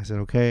out. I said,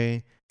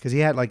 okay. Because he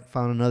had like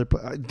found another,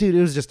 dude,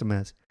 it was just a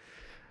mess.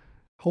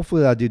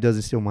 Hopefully that dude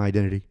doesn't steal my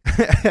identity.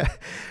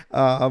 But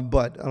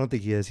I don't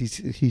think he is.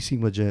 He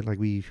seemed legit. Like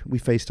we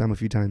FaceTime a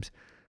few times.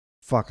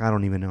 Fuck, I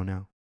don't even know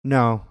now.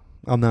 No,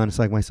 I'm not going to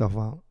psych myself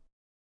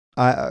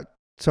out.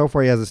 So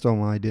far he hasn't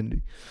stolen my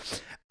identity.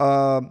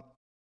 But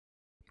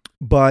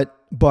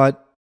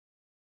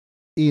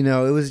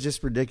it was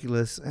just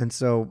ridiculous. And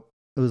so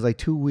it was like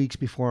 2 weeks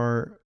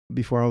before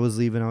I was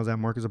leaving. I was at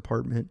Marco's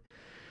apartment.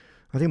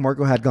 I think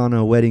Marco had gone to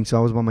a wedding, so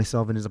I was by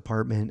myself in his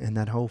apartment. And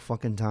that whole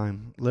fucking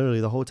time,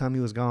 literally the whole time he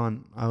was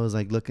gone, I was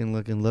like looking,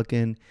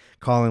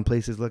 calling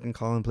places.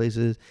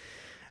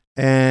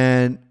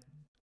 And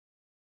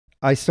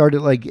I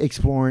started like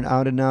exploring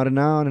out. And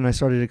I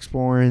started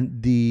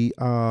exploring the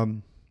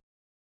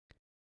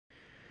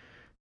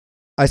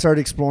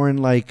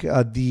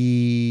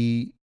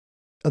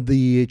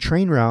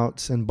train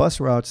routes and bus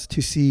routes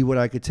to see what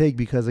I could take,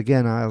 because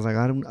again, I was like,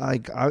 I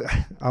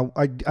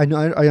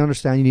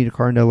understand you need a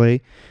car in LA,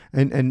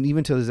 and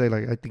even to this day,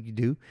 like I think you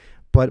do,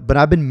 but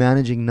I've been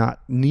managing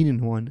not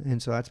needing one,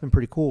 and so that's been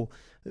pretty cool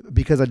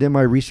because I did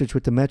my research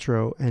with the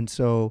Metro, and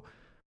so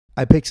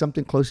I picked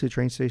something close to the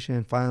train station,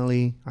 and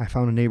finally I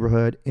found a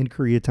neighborhood in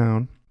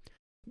Koreatown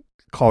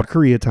called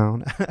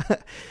Koreatown.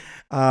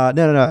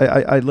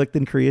 I looked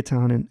in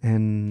Koreatown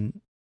and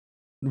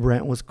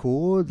rent was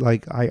cool.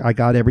 Like I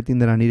got everything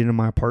that I needed in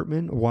my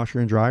apartment, a washer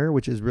and dryer,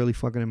 which is really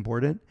fucking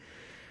important.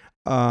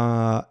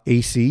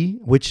 AC,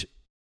 which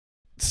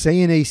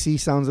saying AC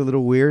sounds a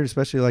little weird,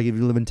 especially like if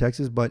you live in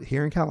Texas, but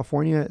here in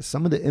California,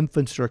 some of the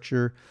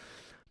infrastructure,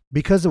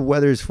 because the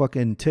weather is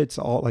fucking tits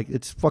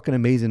it's fucking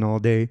amazing all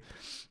day.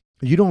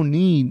 You don't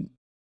need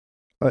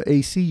a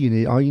AC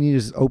unit. All you need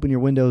is open your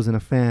windows and a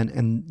fan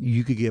and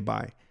you could get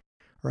by.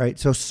 Right.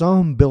 So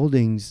some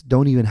buildings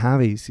don't even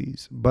have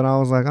ACs, but I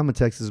was like, I'm a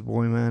Texas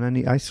boy,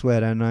 man. I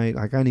sweat at night.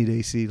 Like I need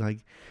AC. Like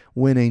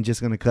wind ain't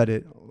just going to cut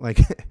it. Like,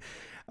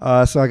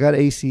 so I got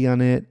AC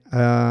on it.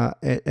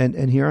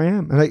 And here I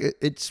am. And like,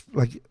 it's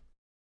like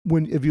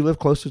if you live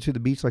closer to the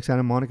beach, like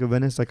Santa Monica,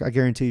 Venice, like I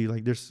guarantee you,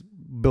 like there's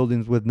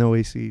buildings with no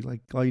AC.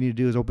 Like all you need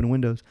to do is open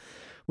windows,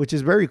 which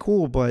is very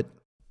cool. But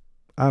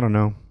I don't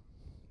know.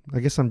 I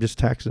guess I'm just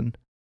taxing.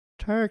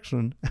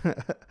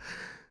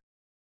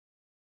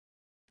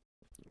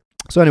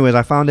 So anyways,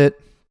 I found it.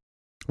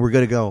 We're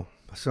good to go.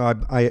 So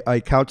I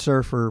couch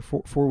surfed for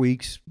 4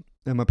 weeks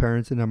at my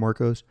parents and at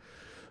Marco's.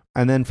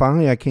 And then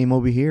finally I came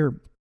over here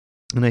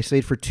and I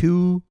stayed for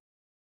two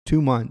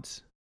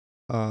months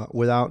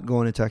without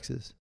going to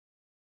Texas.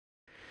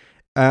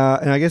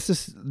 And I guess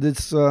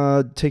this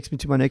takes me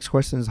to my next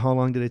question is, how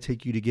long did it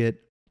take you to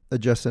get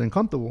adjusted and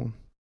comfortable?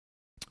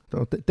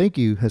 So thank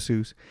you,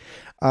 Jesus.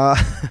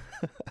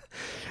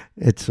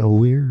 It's so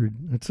weird.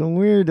 It's so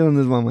weird doing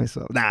this by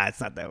myself. Nah,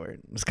 it's not that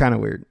weird. It's kind of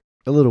weird.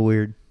 A little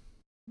weird.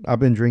 I've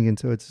been drinking,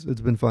 so it's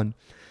been fun.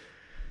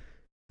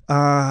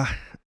 Yeah.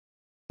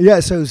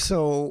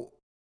 So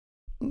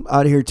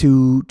out of here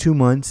 2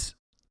 months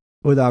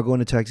without going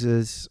to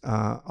Texas.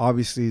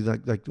 Obviously,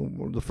 like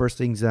the first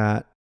things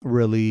that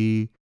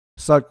really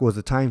sucked was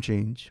the time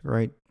change.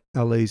 Right,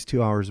 LA's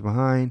 2 hours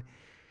behind.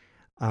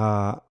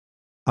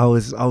 I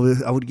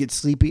would get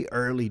sleepy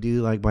early,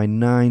 dude. Like by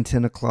 9,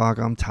 10 o'clock,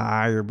 I'm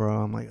tired,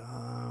 bro. I'm like,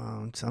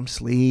 oh, I'm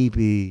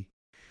sleepy.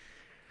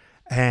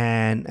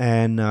 And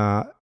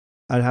I'd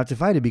have to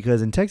fight it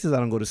because in Texas, I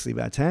don't go to sleep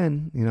at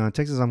 10. In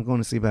Texas, I'm going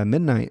to sleep at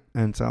midnight.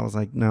 And so I was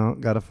like, no,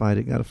 gotta fight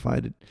it.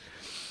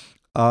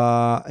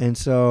 And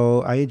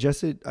so I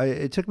adjusted.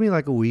 It took me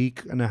like a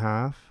week and a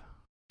half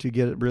to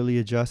get it really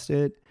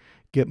adjusted,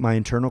 get my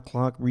internal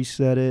clock,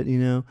 reset it,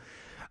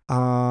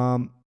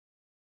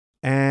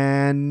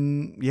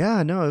 And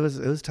yeah, no, it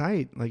was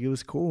tight. Like it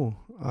was cool.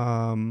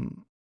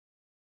 I'm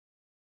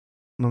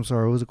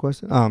sorry, what was the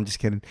question? Oh, I'm just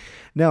kidding.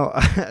 No,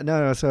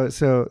 no. So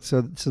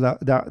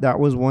that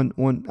was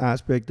one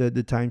aspect,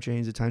 the time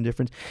change, the time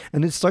difference,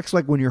 and it sucks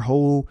like when your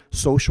whole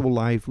social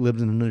life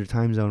lives in another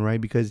time zone,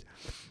 right? Because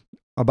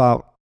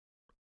about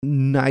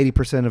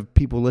 90% of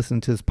people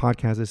listening to this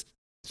podcast is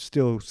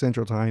still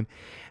Central Time,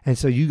 and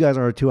so you guys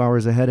are 2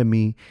 hours ahead of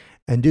me.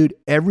 And dude,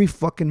 every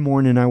fucking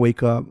morning I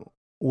wake up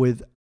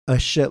with a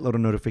shitload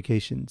of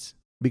notifications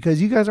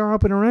because you guys are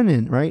up and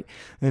running, right?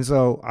 And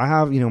so I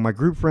have, my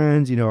group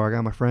friends, I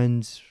got my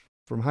friends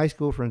from high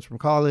school, friends from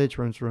college,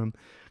 friends from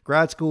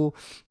grad school.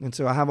 And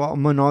so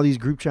I'm on all these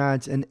group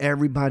chats and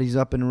everybody's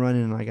up and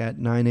running like at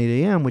 9,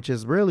 8 a.m., which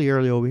is really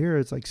early over here.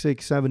 It's like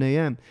 6, 7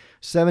 a.m.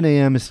 7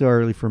 a.m. is still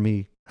early for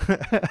me.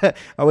 I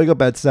wake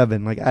up at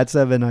 7. Like at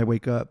 7, I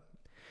wake up.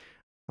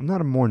 I'm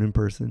not a morning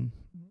person.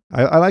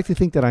 I like to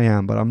think that I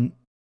am, but I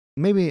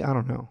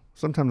don't know.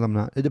 Sometimes I'm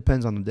not. It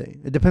depends on the day.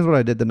 It depends what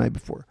I did the night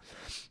before.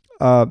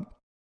 But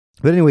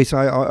anyway, so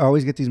I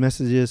always get these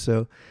messages.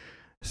 So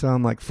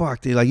I'm like,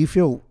 fuck, dude. Like you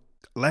feel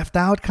left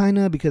out kind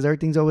of because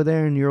everything's over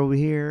there and you're over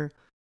here.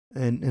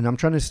 And I'm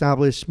trying to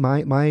establish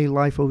my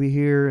life over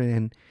here.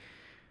 And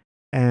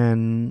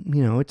And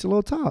it's a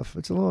little tough.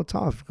 It's a little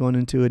tough going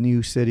into a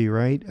new city,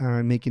 right?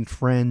 Making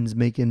friends,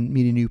 meeting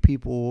new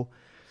people.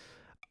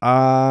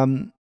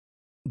 Um,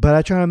 but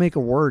I try to make it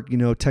work.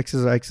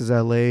 Texas X's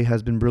LA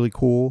has been really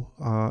cool.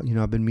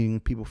 I've been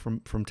meeting people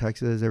from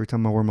Texas. Every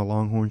time I wear my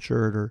Longhorn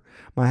shirt or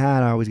my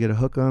hat, I always get a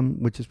hook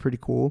 'em, which is pretty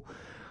cool.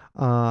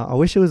 I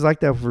wish it was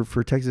like that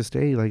for Texas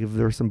State. Like if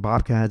there were some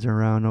Bobcats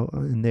around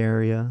in the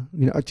area.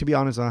 To be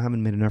honest, I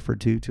haven't made an effort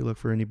to look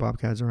for any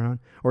Bobcats around,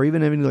 or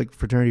even any like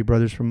fraternity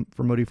brothers from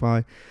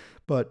ODFI.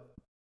 But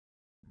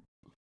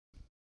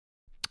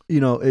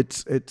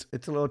it's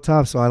a little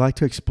tough. So I like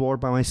to explore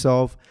by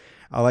myself.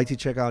 I like to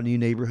check out new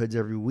neighborhoods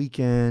every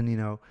weekend.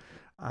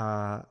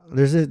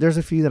 There's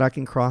a few that I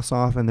can cross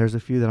off, and there's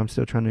a few that I'm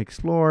still trying to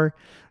explore.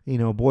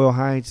 Boyle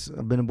Heights.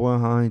 I've been to Boyle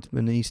Heights,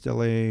 been to East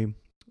LA.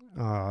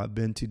 I've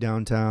been to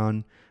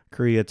downtown,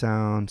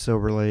 Koreatown,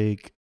 Silver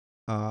Lake,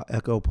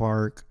 Echo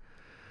Park.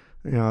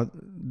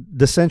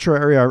 The central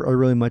area are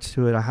really much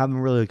to it. I haven't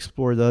really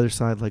explored the other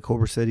side, like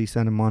Culver City,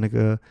 Santa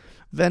Monica,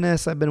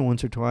 Venice. I've been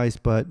once or twice,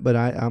 but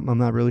I'm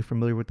not really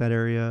familiar with that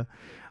area.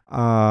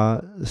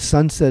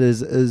 Sunset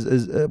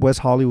is West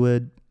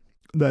Hollywood.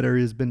 That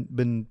area has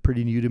been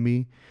pretty new to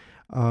me.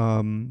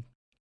 And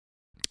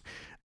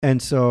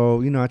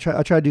so I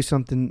try to do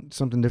something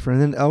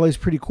different. And then LA is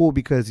pretty cool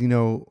because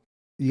you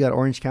got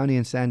Orange County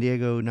and San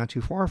Diego not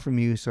too far from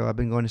you. So I've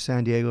been going to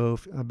San Diego.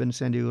 I've been to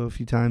San Diego a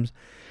few times.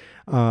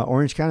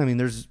 Orange County, I mean,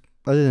 there's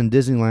other than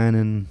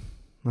Disneyland, and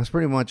that's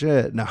pretty much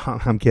it. No,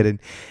 I'm kidding.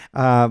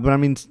 But I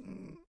mean,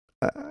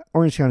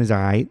 Orange County's all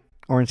right.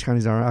 Orange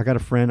County's all right. I got a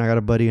friend. I got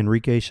a buddy,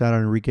 Enrique. Shout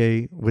out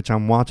Enrique, which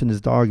I'm watching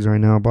his dogs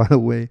right now, by the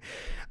way.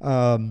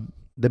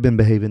 They've been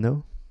behaving,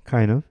 though,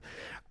 kind of.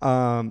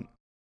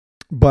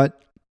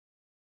 But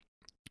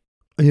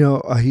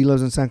he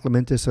lives in San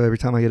Clemente, so every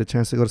time I get a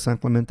chance to go to San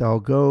Clemente, I'll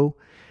go.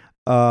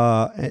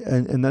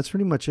 And that's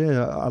pretty much it.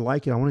 I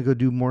like it. I want to go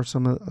do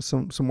some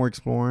more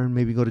exploring.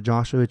 Maybe go to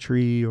Joshua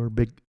Tree or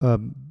Big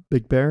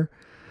Bear,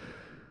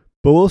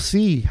 but we'll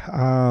see.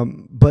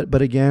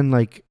 But again,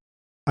 like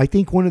I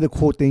think one of the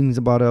cool things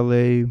about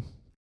LA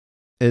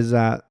is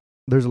that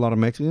there's a lot of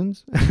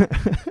Mexicans,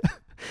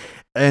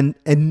 and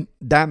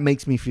that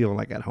makes me feel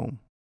like at home,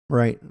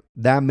 right?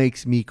 That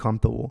makes me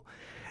comfortable.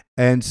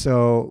 And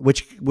so,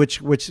 which,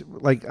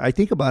 like, I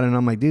think about it, and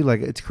I'm like, dude,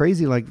 like, it's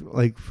crazy,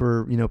 like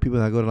for people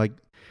that go to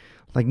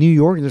like New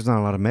York, there's not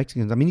a lot of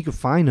Mexicans. I mean, you can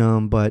find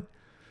them, but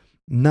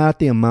not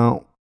the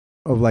amount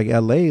of like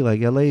LA.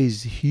 Like LA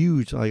is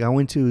huge. Like I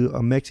went to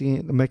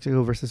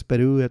Mexico versus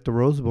Peru at the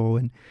Rose Bowl,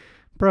 and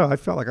bro, I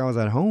felt like I was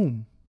at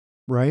home,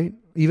 right?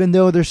 Even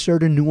though there's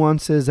certain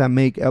nuances that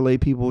make LA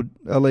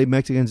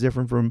Mexicans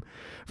different from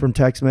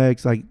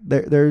Tex-Mex, like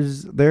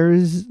there's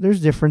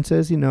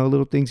differences,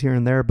 little things here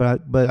and there,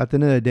 but at the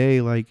end of the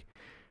day, like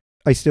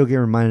I still get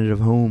reminded of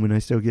home and I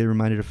still get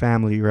reminded of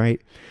family,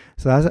 right?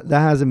 So that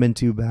hasn't been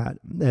too bad.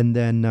 And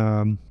then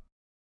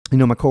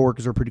my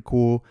coworkers are pretty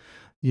cool.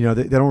 They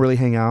don't really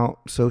hang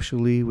out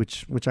socially,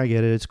 which I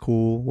get it. It's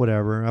cool,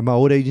 whatever. At my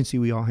old agency,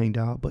 we all hanged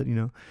out, but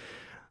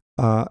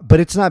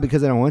it's not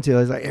because I don't want to.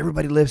 It's like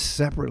everybody lives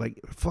separate. Like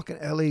fucking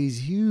LA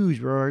is huge,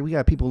 bro. We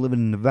got people living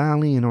in the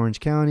Valley, in Orange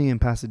County, in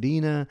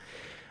Pasadena,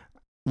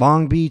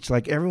 Long Beach.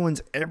 Like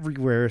everyone's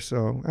everywhere.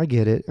 So I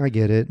get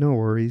it. No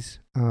worries.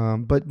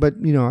 But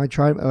I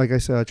try. Like I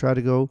said, I try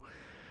to go,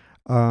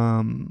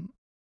 and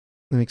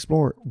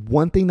explore.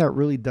 One thing that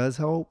really does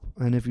help,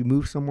 and if you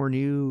move somewhere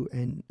new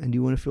and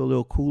you want to feel a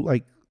little cool,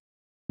 like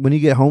when you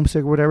get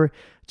homesick or whatever,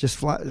 just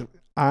fly.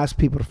 Ask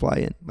people to fly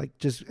in. Like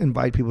just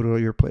invite people to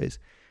your place.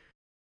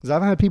 Because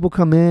I've had people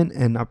come in,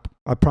 and I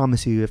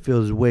promise you, it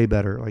feels way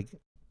better. Like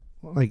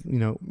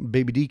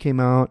Baby D came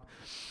out,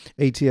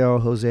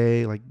 ATL,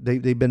 Jose, like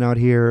they've been out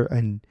here,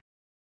 and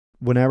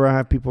whenever I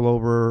have people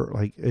over,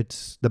 like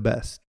it's the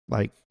best.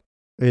 Like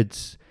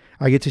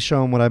I get to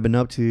show them what I've been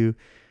up to.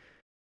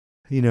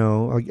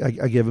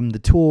 I give them the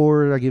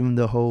tour, I give them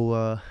the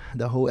whole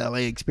LA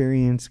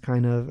experience,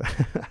 kind of.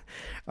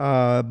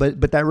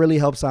 But that really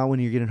helps out when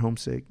you're getting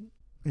homesick,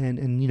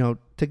 and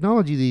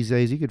technology these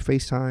days, you could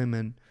FaceTime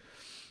and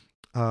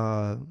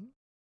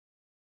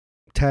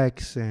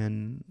text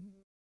and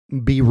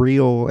Be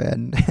Real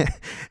and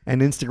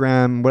and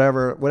Instagram,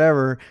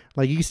 whatever.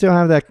 Like you still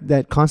have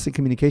that constant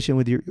communication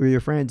with your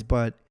friends,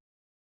 but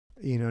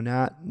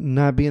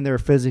not being there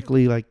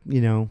physically, like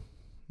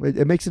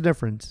it makes a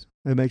difference.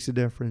 It makes a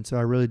difference. So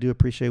I really do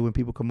appreciate when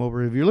people come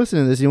over. If you're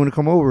listening to this, you want to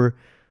come over,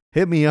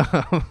 hit me up.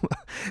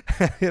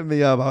 Hit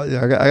me up. I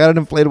got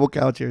an inflatable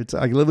couch here.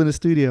 I live in a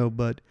studio,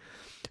 but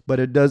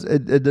it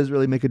does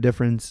really make a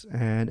difference,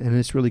 and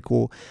it's really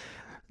cool.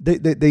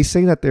 They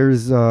say that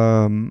there's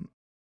what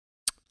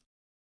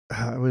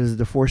is it,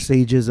 the 4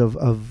 stages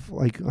of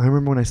like, I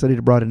remember when I studied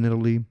abroad in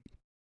Italy,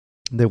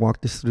 they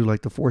walked us through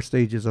like the 4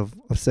 stages of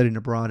studying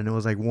abroad, and it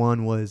was like,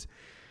 one was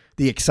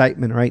the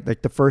excitement, right?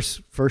 Like the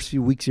first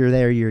few weeks you're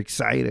there, you're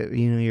excited,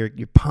 you're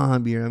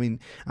pumped.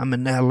 I'm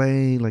in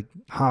LA, like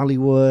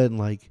Hollywood,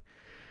 like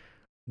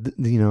I'm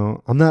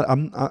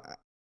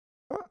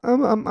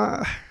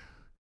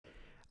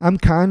I'm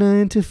kind of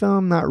into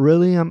film, not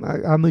really.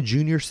 I'm a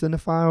junior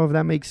cinephile, if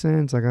that makes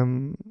sense. Like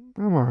I'm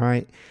all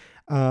right.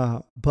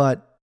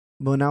 But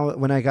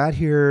when I got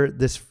here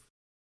this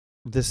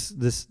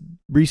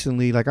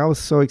recently, like I was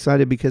so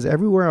excited because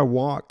everywhere I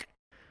walk,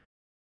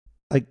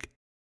 like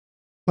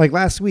like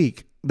last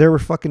week, they were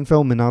fucking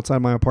filming outside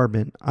my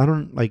apartment. I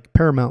don't like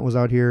Paramount was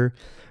out here,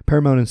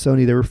 Paramount and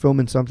Sony. They were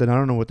filming something. I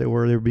don't know what they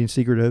were. They were being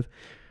secretive,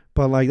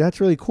 but like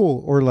that's really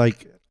cool. Or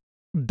like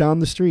down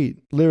the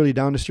street, literally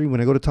down the street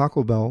when I go to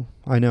Taco Bell.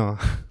 I know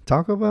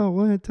Taco Bell,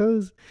 what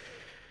toes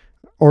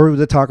or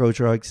the taco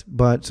trucks.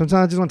 But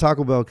sometimes I just want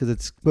Taco Bell because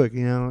it's quick,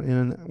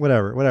 and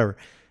whatever.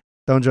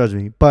 Don't judge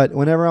me. But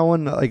whenever I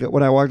want, like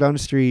when I walk down the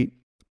street,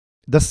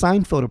 the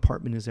Seinfeld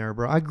apartment is there,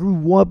 bro. I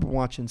grew up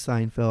watching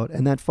Seinfeld,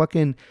 and that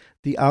fucking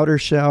the outer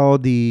shell,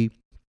 the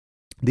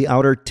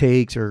outer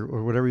takes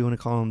or whatever you want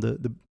to call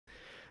them,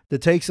 the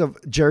takes of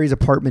Jerry's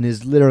apartment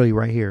is literally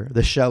right here.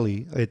 The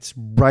Shelly, it's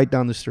right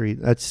down the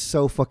street. That's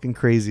so fucking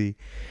crazy,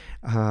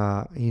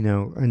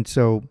 and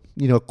so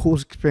cool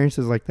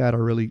experiences like that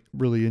are really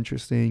really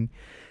interesting.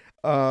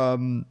 But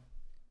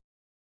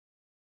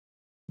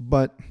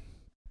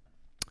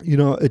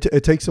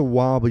it takes a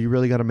while, but you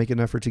really got to make an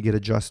effort to get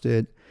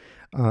adjusted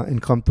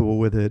and comfortable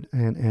with it.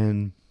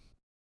 And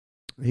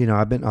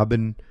I've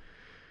been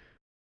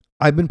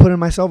putting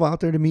myself out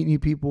there to meet new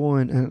people,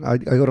 and I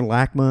go to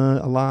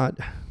LACMA a lot,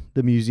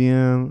 the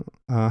museum.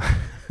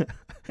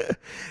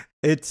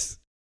 It's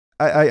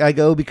I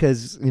go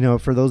because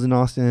for those in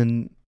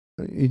Austin,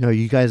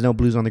 you guys know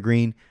Blues on the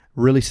Green.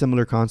 Really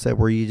similar concept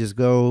where you just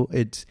go.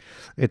 It's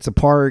a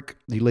park.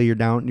 You lay your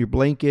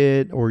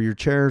blanket or your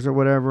chairs or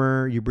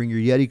whatever. You bring your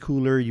Yeti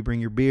cooler. You bring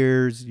your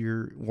beers,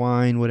 your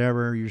wine,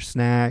 whatever, your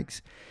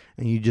snacks,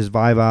 and you just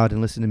vibe out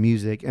and listen to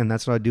music. And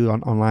that's what I do at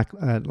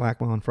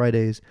LACMA on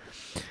Fridays.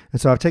 And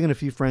so I've taken a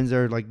few friends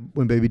there. Like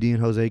when Baby D and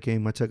Jose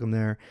came, I took them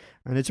there,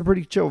 and it's a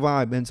pretty chill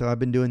vibe. And so I've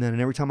been doing that.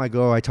 And every time I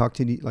go, I talk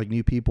to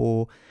new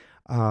people.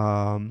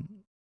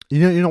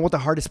 You know what the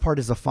hardest part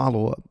is, the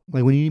follow up.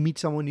 Like when you meet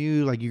someone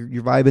new, like you're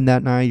vibing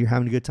that night, you're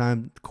having a good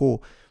time,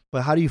 cool.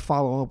 But how do you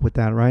follow up with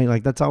that, right?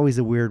 Like that's always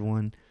a weird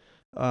one.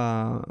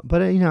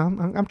 But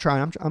I'm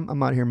trying.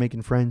 I'm out here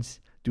making friends.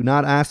 Do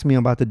not ask me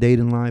about the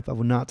dating life. I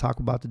will not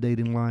talk about the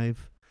dating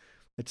life.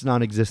 It's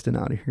non-existent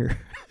out of here.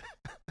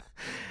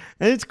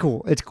 And it's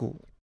cool. It's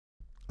cool.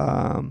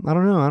 I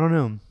don't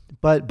know.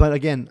 But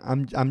again,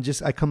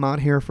 I come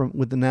out here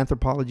with an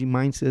anthropology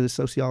mindset, a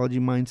sociology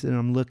mindset,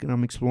 and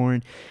I'm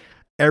exploring.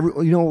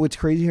 What's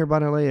crazy here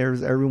about LA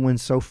is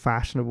everyone's so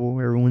fashionable,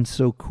 everyone's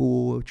so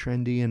cool,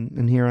 trendy,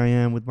 and here I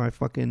am with my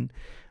fucking,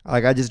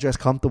 like, I just dress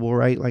comfortable,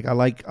 right? Like I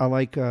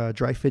like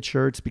dry fit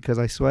shirts because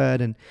I sweat,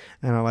 and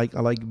I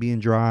like being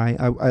dry.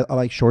 I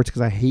like shorts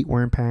because I hate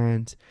wearing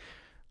pants.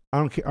 I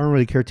don't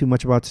really care too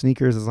much about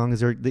sneakers as long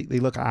as they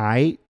look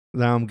alright.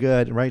 Then I'm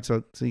good, right?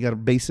 So you got a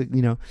basic,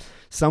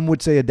 some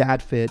would say a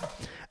dad fit,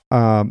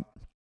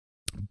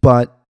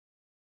 but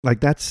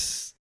like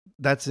that's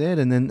it.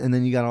 And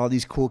then you got all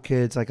these cool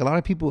kids. Like a lot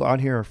of people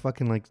out here are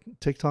fucking like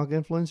TikTok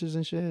influencers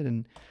and shit,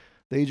 and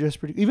they dress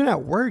pretty. Even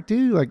at work,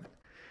 dude. Like,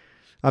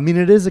 I mean,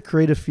 it is a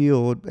creative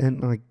field, and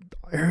like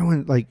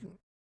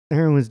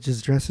everyone's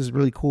just dresses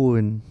really cool,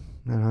 and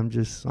I'm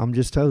just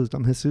toast.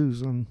 I'm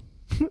Jesus.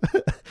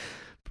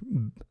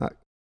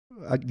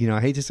 I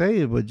hate to say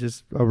it, but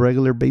just a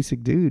regular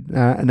basic dude,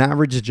 an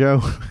average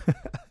Joe.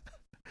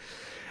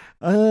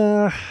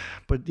 But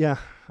yeah,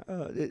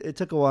 it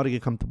took a while to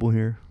get comfortable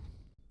here.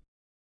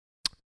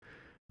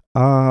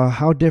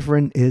 How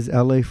different is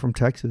LA from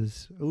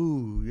Texas?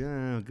 Ooh,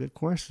 yeah, good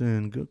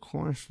question.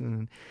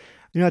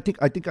 I think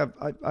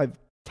I've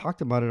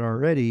talked about it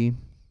already.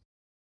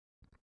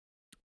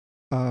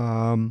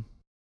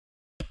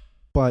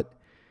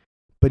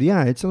 But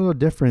yeah, it's a little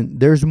different.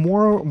 There's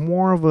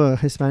more of a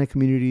Hispanic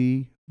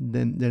community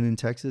than in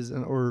Texas,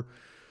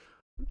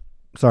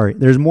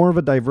 there's more of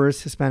a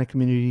diverse Hispanic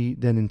community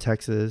than in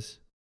Texas,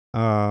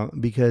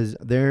 because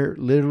there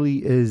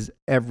literally is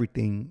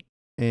everything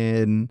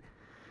in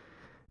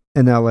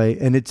LA,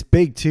 and it's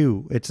big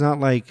too. It's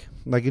not like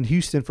in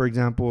Houston, for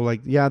example.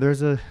 Like, yeah,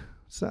 there's a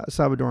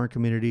Salvadoran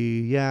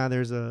community. Yeah,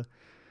 there's a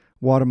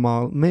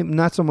Guatemalan, maybe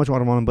not so much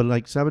Guatemalan, but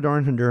like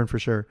Salvadoran, Honduran for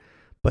sure.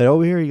 But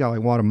over here, you got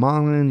like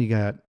Guatemalan, you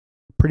got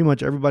pretty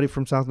much everybody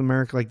from South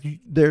America. Like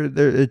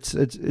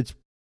it's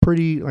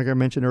pretty, like I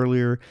mentioned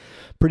earlier,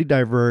 pretty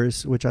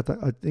diverse, which I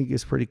think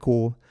is pretty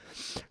cool.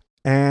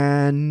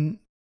 And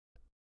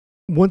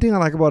one thing I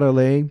like about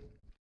LA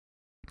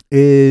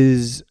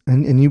is,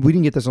 and we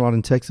didn't get this a lot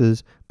in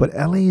Texas, but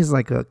LA is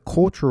like a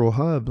cultural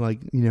hub. Like,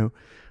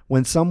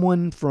 when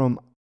someone from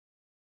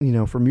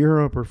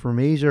Europe or from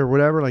Asia or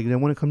whatever, like they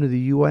want to come to the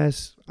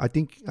U.S., I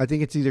think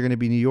it's either going to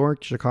be New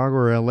York, Chicago,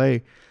 or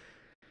L.A.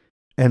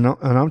 And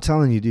I'm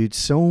telling you, dude,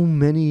 so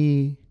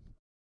many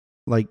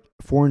like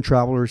foreign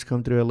travelers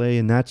come through L.A.,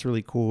 and that's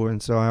really cool.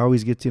 And so I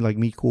always get to like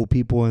meet cool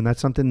people, and that's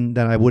something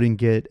that I wouldn't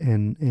get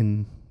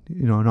in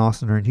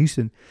Austin or in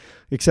Houston,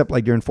 except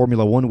like during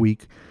Formula One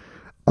week,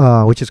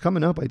 which is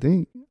coming up, I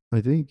think.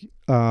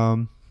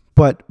 But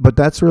but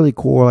that's really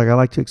cool. Like I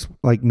like to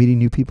like meeting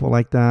new people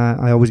like that.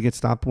 I always get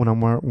stopped when I'm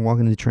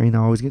walking the train. I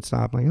always get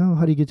stopped. Like, oh,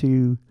 how do you get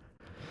to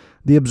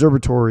the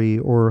observatory,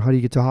 or how do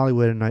you get to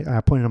Hollywood? And I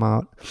point them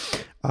out.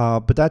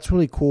 But that's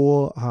really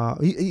cool.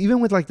 Even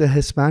with like the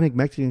Hispanic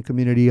Mexican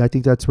community, I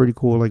think that's pretty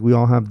cool. Like we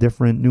all have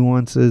different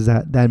nuances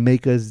that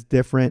make us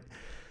different.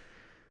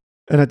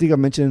 And I think I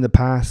mentioned in the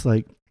past,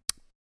 like,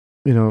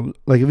 you know,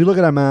 like if you look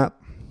at a map,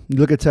 you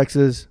look at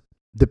Texas,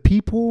 the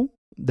people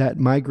that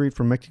migrate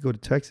from Mexico to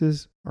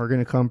Texas are going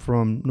to come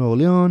from Nuevo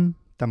León,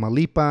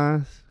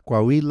 Tamaulipas,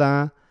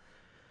 Coahuila,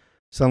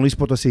 San Luis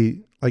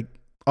Potosí. Like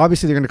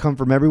obviously they're going to come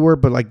from everywhere,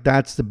 but like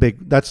that's the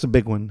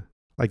big one.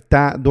 Like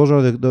that, those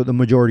are the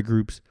majority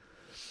groups.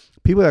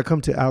 People that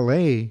come to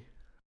LA,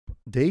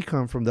 they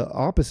come from the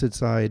opposite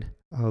side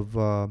of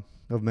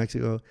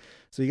Mexico.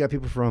 So you got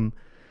people from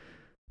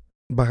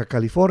Baja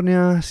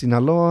California,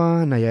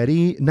 Sinaloa,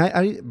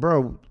 Nayarit.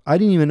 Bro, I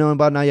didn't even know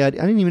about Nayarit.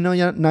 I didn't even know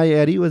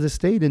Nayarit was a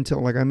state until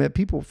like I met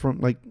people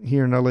from like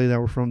here in LA that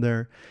were from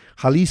there.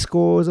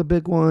 Jalisco is a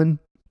big one.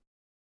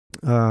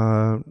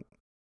 Baja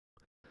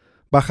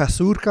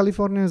Sur,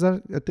 California, is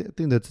that? I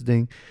think that's the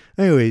thing.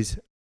 Anyways,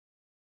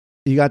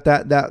 you got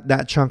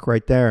that chunk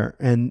right there,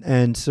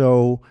 and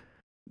so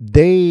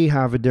they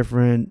have a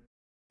different,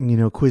 you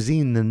know,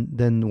 cuisine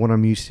than what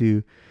I'm used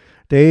to.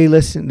 They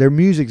listen, their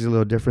music's a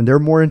little different. They're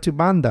more into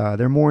banda.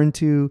 They're more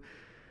into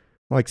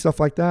like stuff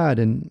like that.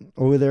 And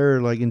over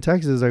there, like in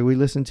Texas, like we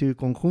listen to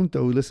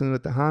conjunto, we listen to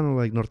tejano,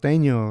 like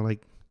norteño,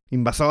 like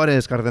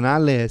invasores,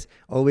 cardenales.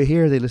 Over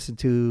here, they listen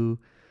to,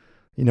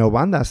 you know,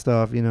 banda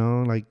stuff. You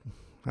know, like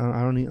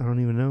I don't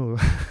even know.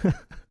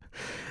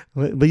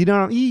 But you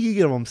know, you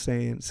get what I'm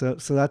saying. So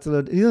that's a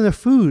little, you know, the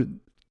food.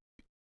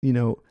 You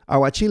know,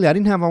 aguachile. I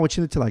didn't have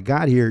aguachile till I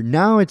got here.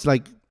 Now it's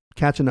like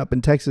catching up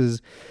in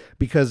Texas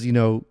because, you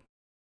know,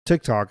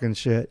 TikTok and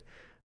shit.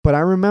 But I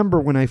remember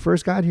when I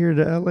first got here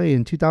to LA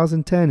in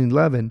 2010,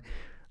 11,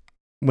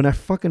 when I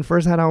fucking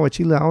first had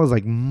aguachile, I was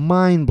like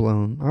mind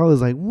blown. I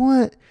was like,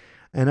 what?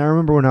 And I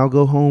remember when I'll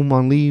go home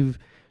on leave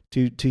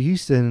to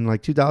Houston in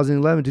like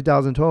 2011,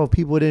 2012,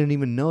 people didn't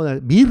even know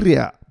that.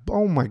 Birria.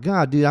 Oh my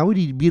God, dude, I would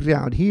eat birria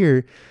out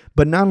here,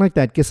 but not like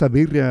that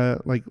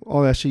quesabirria, like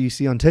all that shit you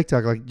see on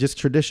TikTok, like just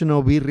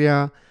traditional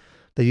birria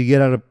that you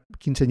get out of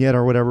quinceañera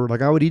or whatever.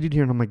 Like I would eat it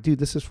here and I'm like, dude,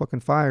 this is fucking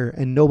fire.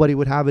 And nobody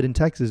would have it in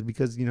Texas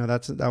because, you know,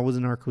 that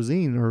wasn't our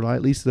cuisine, or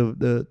at least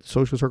the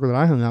social circle that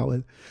I hung out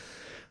with.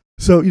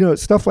 So, you know,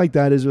 stuff like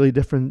that is really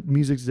different.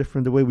 Music's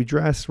different. The way we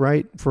dress,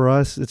 right? For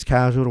us, it's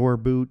casual to wear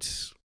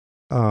boots.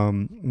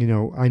 You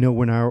know, I know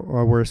when I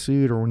wear a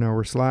suit or when I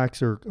wear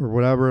slacks or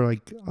whatever,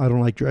 like I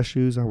don't like dress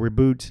shoes. I wear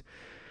boots.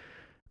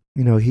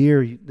 You know,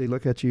 here they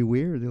look at you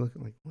weird. They look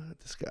like, what,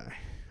 this guy?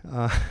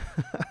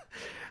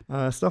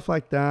 Stuff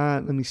like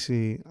that. Let me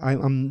see.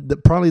 I'm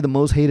probably the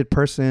most hated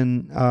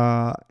person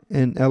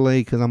in LA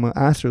because I'm an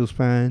Astros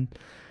fan.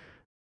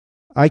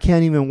 I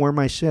can't even wear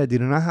my shit,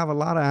 dude. And I have a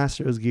lot of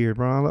Astros gear,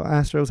 bro. I love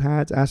Astros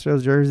hats,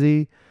 Astros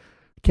jersey.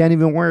 Can't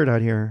even wear it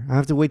out here. I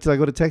have to wait till I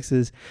go to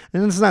Texas.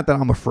 And it's not that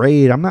I'm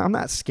afraid. I'm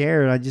not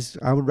scared.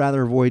 I would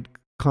rather avoid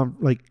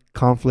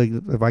conflict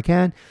if I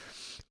can.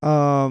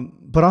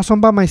 But also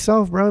I'm by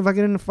myself, bro. If I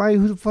get in a fight,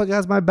 who the fuck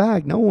has my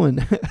back? No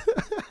one.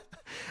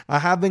 I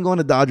have been going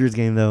to Dodgers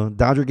game though.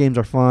 Dodger games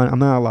are fun. I'm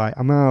not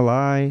gonna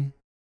lie.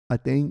 I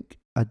think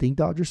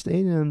Dodger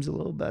Stadium's a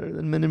little better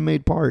than Minute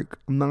Maid Park.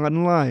 I'm not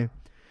gonna lie.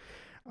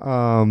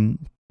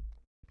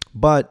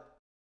 But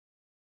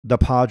the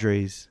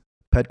Padres,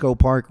 Petco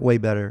Park, way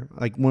better.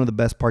 Like one of the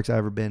best parks I've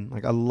ever been.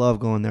 Like I love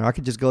going there. I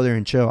could just go there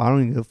and chill. I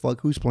don't even give a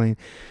fuck who's playing.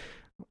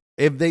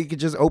 If they could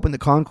just open the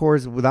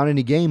concourse without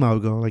any game, I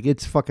would go. Like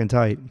it's fucking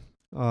tight.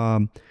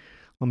 Let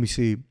me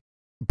see.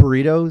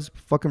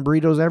 Fucking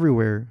burritos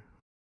everywhere.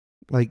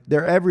 Like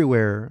they're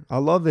everywhere. I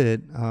love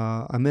it.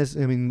 I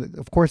mean,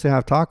 of course they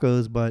have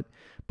tacos, but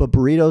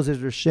burritos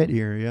is their shit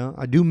here. Yeah,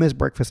 I do miss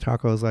breakfast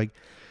tacos. Like,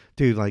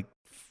 dude, like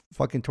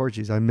fucking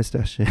Torchy's. I miss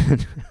that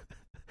shit.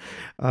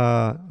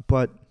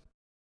 But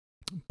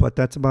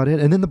that's about it.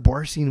 And then the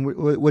bar scene.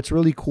 What's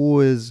really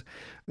cool is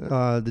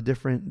the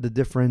different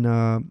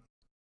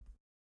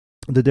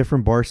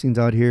bar scenes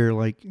out here.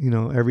 Like, you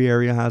know, every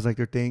area has like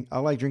their thing. I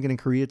like drinking in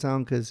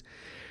Koreatown because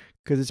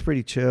it's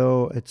pretty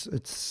chill.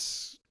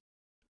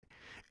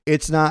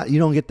 It's not, you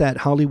don't get that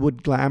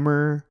Hollywood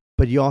glamour,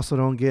 but you also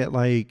don't get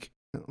like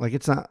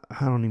it's not,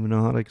 I don't even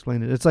know how to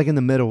explain it. It's like in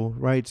the middle,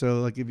 right? So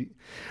like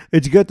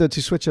it's good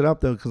to switch it up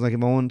though, because like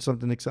if I want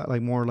something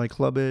like more like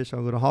clubbish,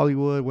 I'll go to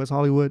Hollywood, West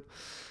Hollywood.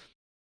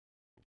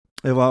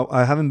 If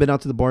I haven't been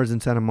out to the bars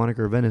in Santa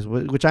Monica or Venice,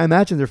 which I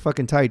imagine they're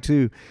fucking tight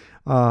too.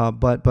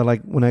 But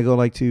like when I go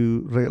like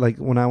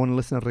when I want to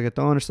listen to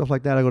reggaeton or stuff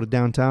like that, I go to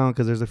downtown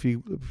because there's a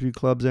few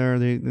clubs there.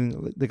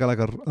 They got like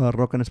a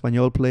rock en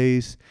español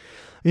place.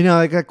 You know,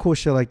 I got cool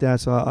shit like that,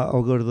 so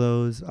I'll go to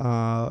those. You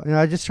know,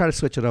 I just try to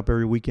switch it up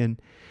every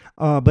weekend.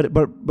 But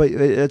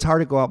it's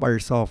hard to go out by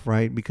yourself,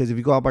 right? Because if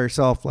you go out by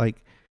yourself,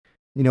 like,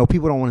 you know,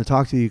 people don't want to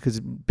talk to you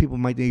because people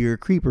might think you're a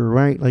creeper,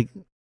 right? Like,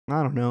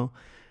 I don't know.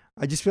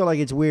 I just feel like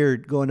it's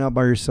weird going out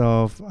by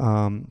yourself.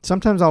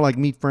 Sometimes I'll like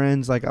meet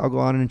friends, like I'll go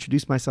out and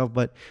introduce myself,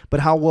 but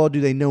how well do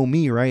they know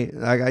me, right?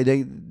 Like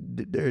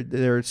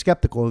they're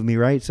skeptical of me,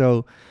 right?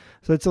 So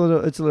it's a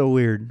little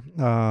weird.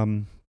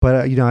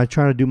 But you know, I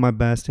try to do my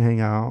best to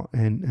hang out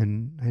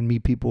and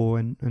meet people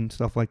and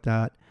stuff like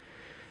that.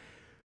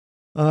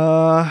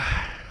 Uh,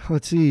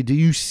 let's see. Do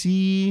you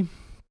see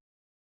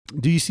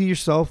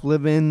yourself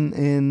living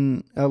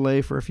in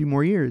LA for a few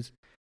more years?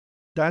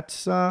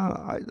 That's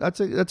a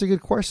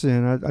good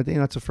question. I think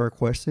that's a fair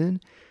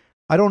question.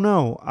 I don't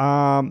know.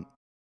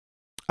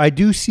 I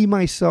do see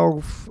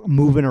myself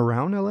moving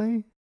around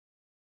LA.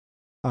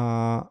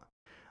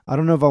 I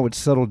don't know if I would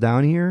settle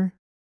down here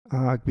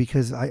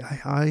because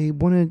I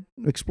want to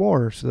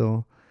explore.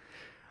 So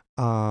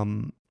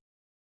um,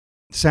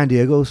 San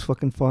Diego's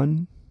fucking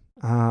fun.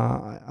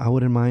 I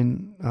wouldn't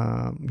mind,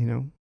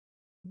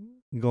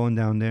 going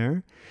down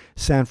there.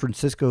 San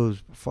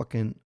Francisco's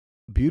fucking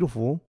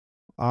beautiful.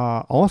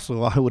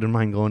 Also, I wouldn't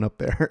mind going up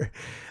there.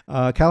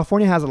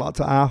 California has a lot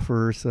to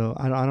offer, so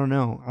I don't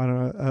know. I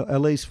don't know.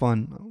 LA's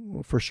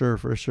fun for sure,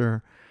 for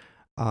sure.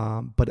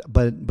 But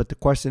the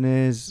question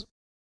is,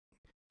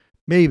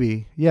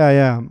 maybe,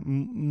 yeah.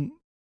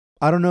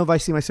 I don't know if I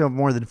see myself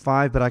more than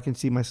five, but I can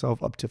see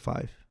myself up to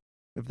five,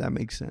 if that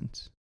makes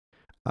sense.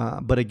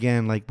 But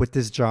again, like with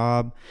this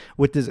job,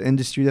 with this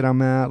industry that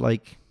I'm at,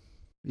 like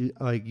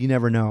you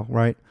never know,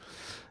 right?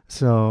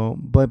 So,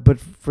 but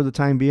for the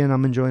time being,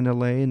 I'm enjoying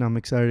LA and I'm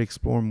excited to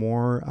explore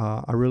more.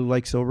 I really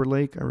like Silver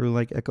Lake. I really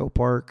like Echo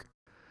Park,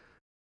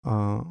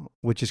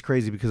 which is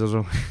crazy because those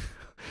are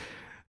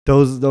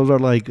those are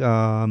like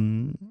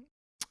they're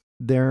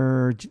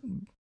they're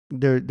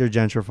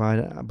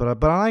gentrified,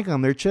 but I like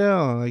them. They're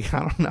chill. Like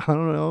I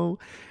don't know.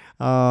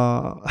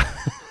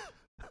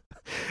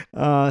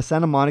 Uh,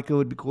 Santa Monica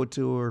would be cool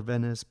too, or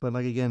Venice. But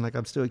like again, like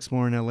I'm still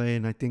exploring LA,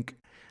 and I think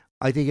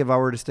if I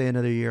were to stay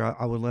another year,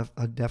 I would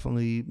I'd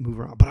definitely move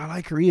around. But I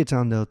like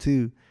Koreatown though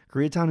too.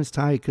 Koreatown is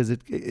tight because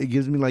it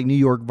gives me like New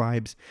York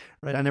vibes,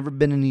 right? I never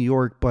been in New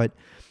York, but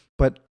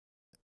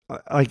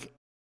like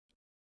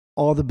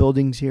all the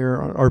buildings here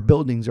are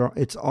buildings.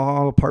 It's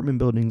all apartment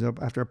buildings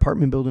up after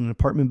apartment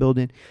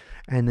building,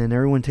 and then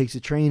everyone takes a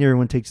train,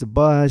 everyone takes a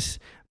bus.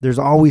 There's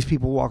always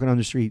people walking on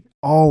the street,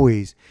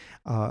 always.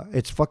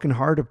 It's fucking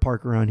hard to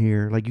park around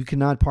here. Like you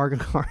cannot park a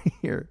car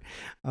here.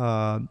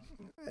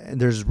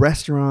 And there's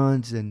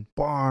restaurants and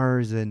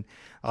bars, and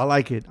I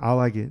like it. I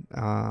like it.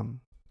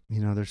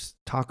 There's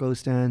taco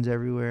stands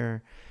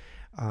everywhere.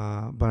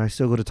 But I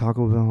still go to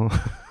Taco Bell.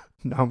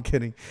 No, I'm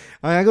kidding.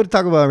 I go to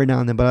Taco Bell every now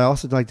and then, but I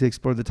also like to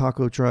explore the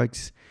taco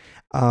trucks.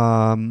 But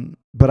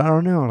I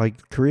don't know.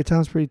 Like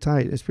Koreatown's pretty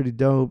tight. It's pretty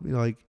dope.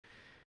 Like,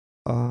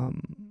 I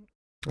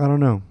don't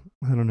know.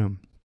 I don't know.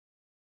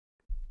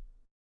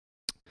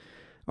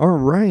 All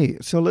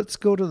right, so let's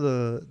go to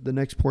the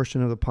next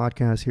portion of the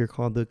podcast here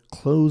called the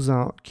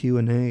closeout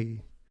Q&A.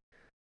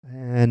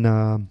 And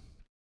I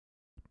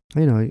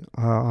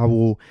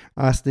will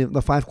ask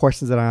the five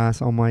questions that I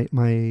ask all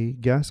my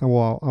guests.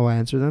 I'll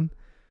answer them.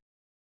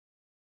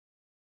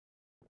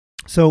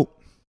 So,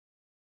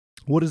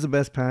 what is the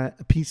best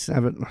piece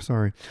of it?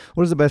 Sorry,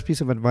 what is the best piece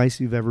of advice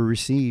you've ever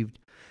received?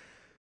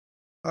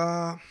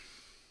 Uh,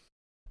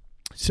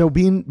 so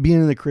being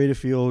in the creative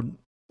field,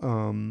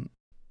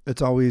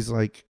 it's always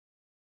like,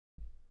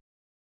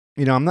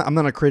 I'm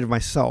not a creative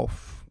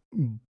myself,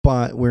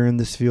 but we're in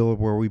this field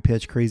where we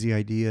pitch crazy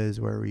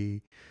ideas, where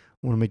we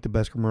want to make the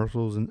best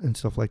commercials and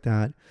stuff like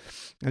that.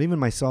 And even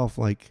myself,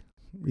 like,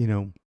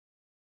 when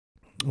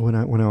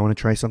I want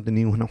to try something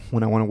new,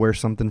 when I want to wear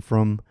something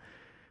from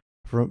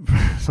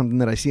something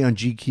that I see on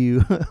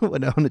GQ,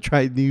 when I want to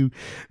try new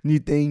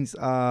things, it's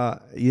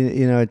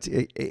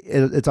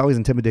always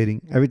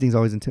intimidating. Everything's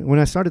always intimidating. When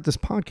I started this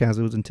podcast,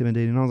 it was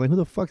intimidating. I was like, who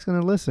the fuck's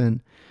gonna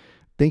listen?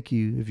 Thank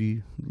you if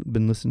you've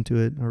been listening to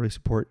it. I really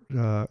support.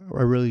 I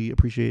really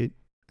appreciate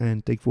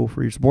and thankful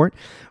for your support.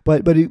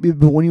 But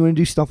when you want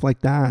to do stuff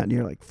like that,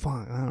 you're like,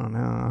 fuck, I don't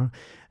know.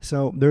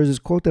 So there's this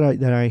quote that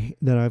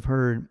I've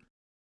heard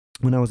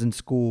when I was in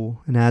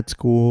school, in ad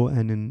school,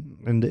 and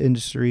in the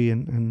industry,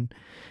 and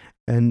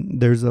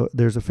there's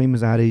a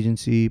famous ad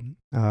agency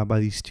by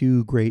these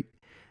two great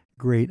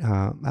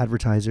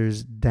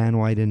advertisers, Dan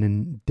Wyden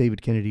and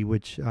David Kennedy,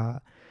 which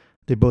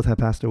they both have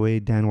passed away.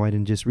 Dan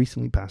Wyden just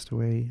recently passed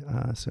away,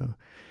 so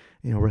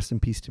rest in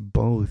peace to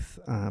both.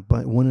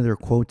 But one of their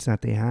quotes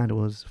that they had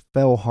was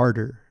 "Fell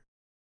harder,"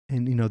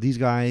 and these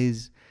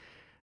guys,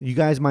 you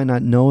guys might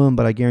not know them,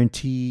 but I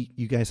guarantee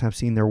you guys have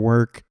seen their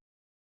work.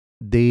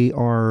 They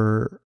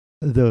are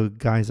the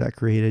guys that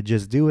created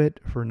Just Do It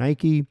for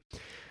Nike,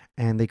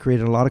 and they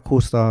created a lot of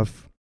cool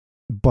stuff.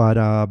 But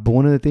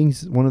one of the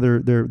things, one of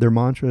their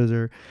mantras,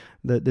 or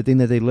the thing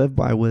that they lived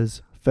by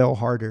was "Fail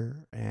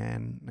harder,"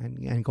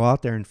 and go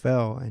out there and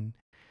fail and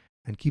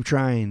keep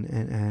trying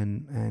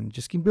and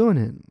just keep doing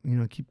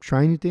it. Keep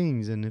trying new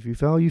things, and if you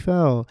fail, you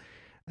fail,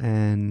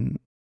 and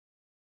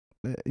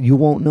you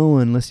won't know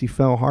unless you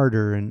fail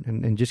harder,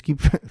 and just keep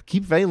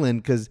keep failing,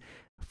 because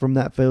from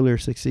that failure,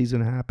 succeed's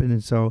gonna happen.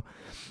 And so,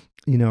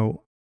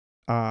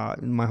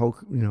 my whole,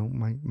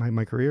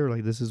 my career.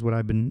 Like, this is what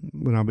I've been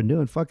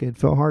doing. Fuck it,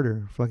 felt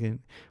harder. Fucking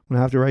when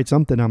I have to write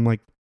something, I'm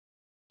like,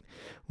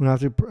 when I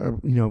have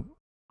to,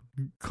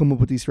 come up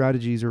with these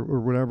strategies or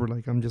whatever.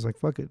 Like, I'm just like,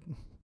 fuck it.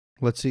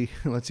 Let's see,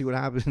 let's see what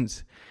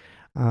happens.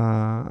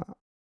 Uh,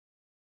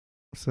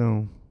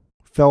 so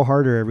fell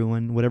harder,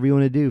 everyone. Whatever you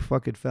want to do,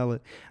 fuck it, fell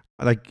it.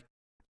 Like,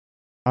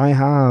 I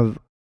have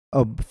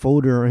a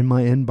folder in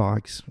my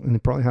inbox, and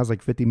it probably has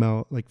like 50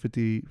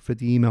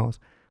 emails,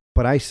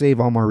 but I save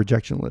all my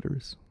rejection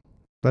letters.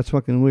 That's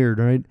fucking weird,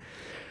 right?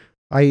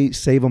 I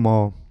save them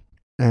all,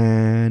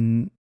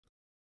 and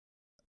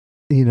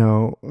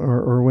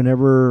or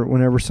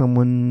whenever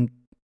someone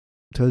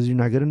tells you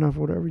you're not good enough, or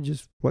whatever,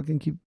 just fucking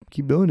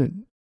keep doing it.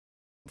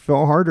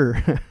 Fell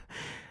harder.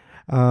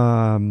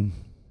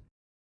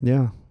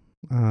 Yeah.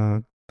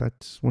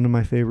 That's one of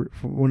my favorite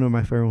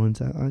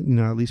ones.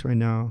 At least right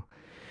now.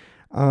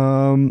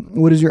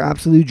 What is your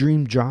absolute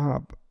dream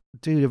job?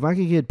 Dude, if I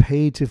could get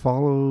paid to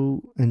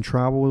follow and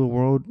travel the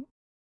world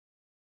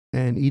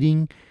and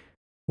eating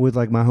with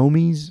like my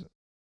homies,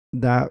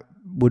 that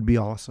would be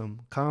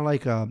awesome. Kind of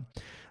like, I don't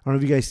know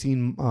if you guys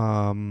seen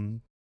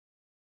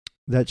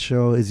that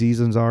show, Aziz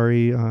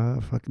Ansari,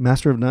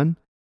 Master of None.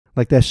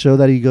 Like that show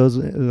that he goes,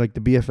 like the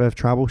BFF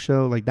travel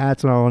show. Like,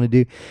 that's what I want to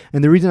do.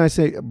 And the reason I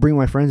say bring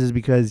my friends is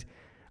because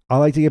I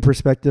like to get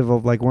perspective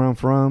of like where I'm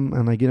from,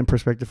 and like getting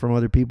perspective from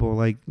other people,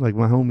 like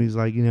my homies,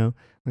 like,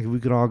 like we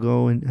could all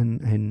go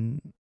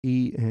and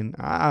eat, and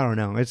I don't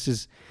know. It's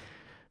just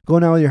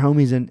going out with your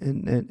homies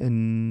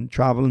and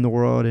traveling the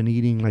world and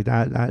eating like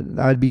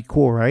that'd be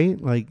cool,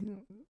 right? Like,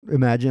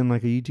 imagine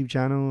like a YouTube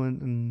channel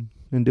and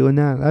doing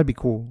that. That'd be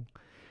cool.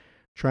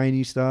 Trying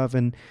new stuff,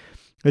 and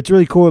it's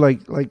really cool.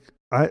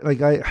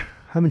 I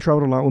haven't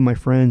traveled a lot with my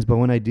friends, but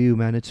when I do,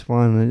 man, it's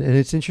fun, and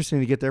it's interesting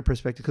to get their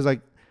perspective, because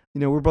like,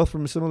 we're both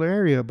from a similar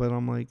area, but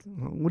I'm like,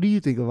 what do you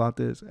think about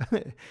this?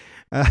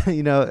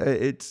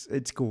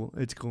 It's cool.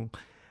 It's cool.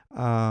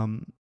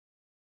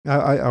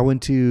 I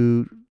went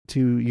to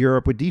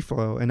Europe with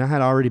D-Flow, and I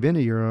had already been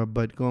to Europe,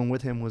 but going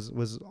with him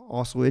was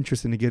also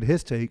interesting to get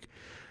his take,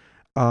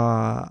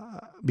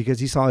 because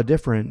he saw it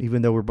different.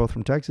 Even though we're both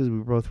from Texas, we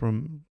were both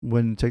from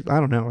I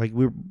don't know, like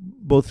we're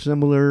both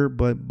similar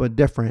but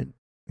different,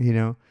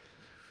 So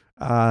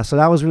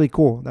that was really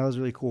cool.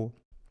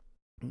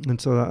 And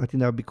so I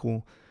think that would be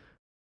cool.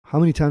 How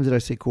many times did I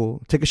say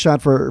cool? Take a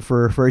shot for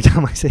every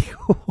time I say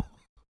cool.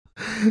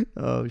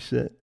 Oh,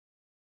 shit.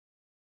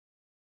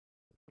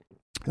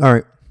 All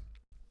right.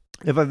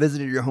 If I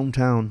visited your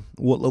hometown,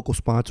 what local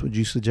spots would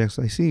you suggest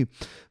I see?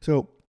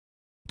 So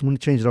I'm going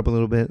to change it up a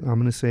little bit. I'm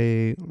going to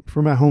say,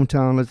 for my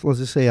hometown, let's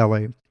just say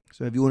LA.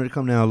 So if you wanted to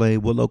come to LA,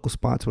 what local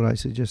spots would I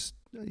suggest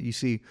you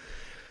see?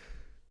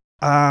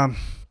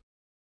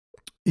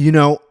 You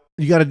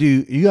got to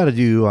do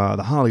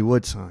the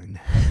Hollywood sign.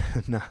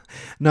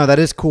 no, that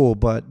is cool,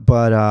 but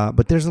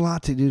there's a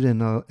lot to do in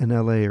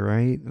LA,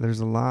 right?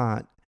 There's a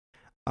lot.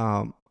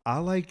 I'm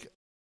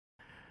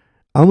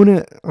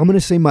gonna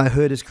say my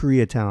hood is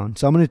Koreatown,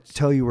 so I'm gonna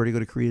tell you where to go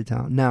to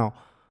Koreatown. Now,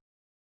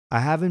 I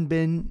haven't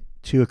been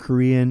to a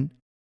Korean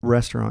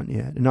restaurant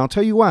yet, and I'll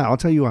tell you why.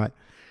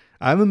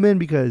 I haven't been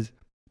because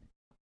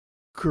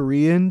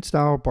Korean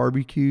style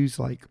barbecues,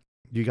 like,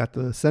 you got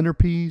the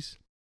centerpiece,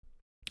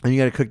 and you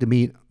got to cook the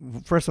meat.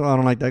 First of all, I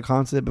don't like that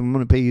concept. I'm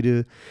going to pay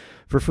you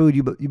for food.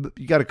 You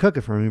got to cook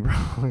it for me, bro.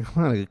 Like,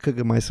 I'm not going to cook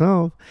it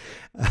myself.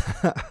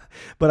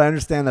 But I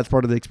understand that's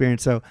part of the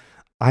experience. So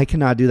I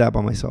cannot do that by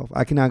myself.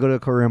 I cannot go to a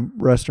Korean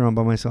restaurant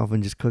by myself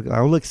and just cook it.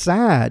 I'll look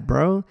sad,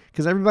 bro.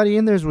 Because everybody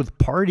in there is with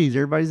parties.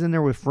 Everybody's in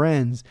there with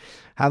friends,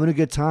 having a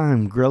good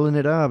time, grilling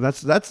it up.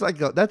 That's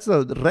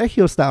the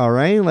Regio style,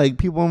 right? Like,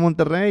 people in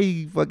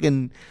Monterrey,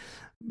 fucking...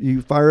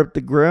 You fire up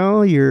the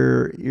grill,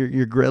 you're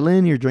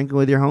grilling, you're drinking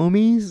with your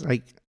homies.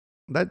 Like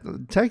that,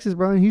 Texas,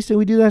 bro. In Houston,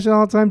 we do that shit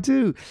all the time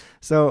too.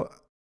 So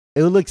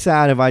it would look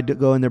sad if I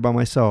go in there by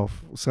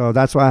myself. So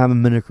that's why I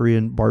haven't been to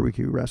Korean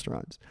barbecue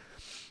restaurants.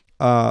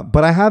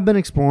 But I have been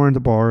exploring the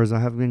bars. I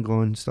have been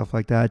going stuff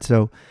like that.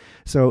 So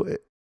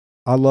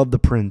I love the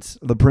Prince.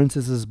 The Prince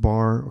is this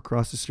bar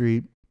across the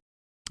street,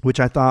 which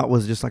I thought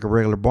was just like a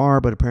regular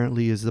bar, but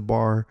apparently is the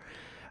bar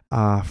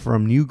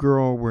from New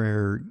Girl,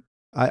 where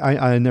I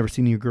had never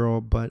seen New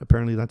Girl, but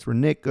apparently that's where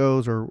Nick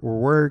goes or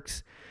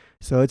works.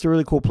 So it's a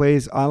really cool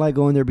place. I like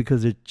going there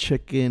because the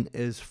chicken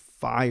is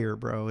fire,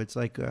 bro. It's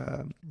like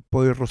a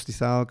pollo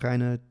rostizado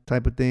kind of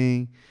type of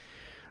thing.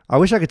 I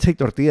wish I could take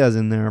tortillas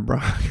in there, bro,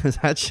 because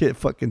that shit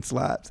fucking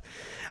slaps.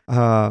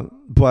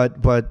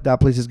 But that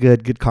place is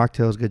good. Good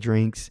cocktails, good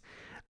drinks.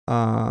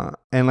 And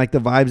like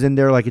the vibes in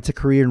there, like it's a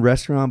Korean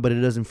restaurant, but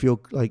it doesn't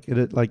feel like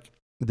it. Like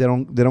they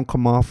don't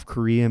come off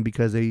Korean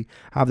because they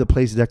have the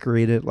place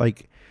decorated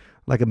like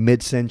a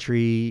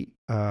mid-century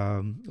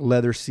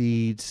leather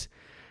seats,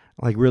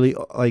 like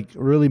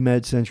really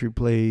mid-century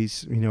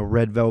place.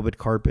 Red velvet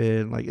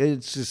carpet. Like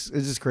it's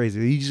just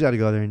crazy. You just got to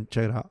go there and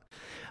check it out.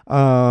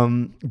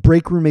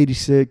 Break Room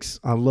 86.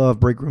 I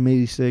love Break Room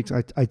 86.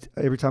 I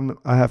every time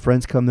I have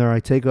friends come there, I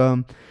take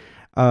them.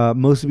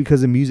 Mostly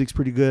because the music's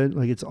pretty good.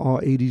 Like it's all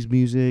 80s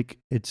music.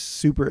 It's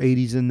super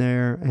 80s in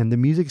there, and the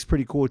music's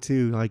pretty cool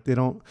too. Like they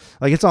don't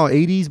like it's all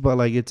 80s, but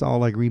like it's all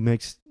like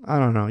remixed. I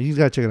don't know. You just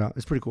gotta check it out.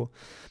 It's pretty cool.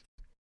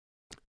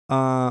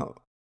 Uh,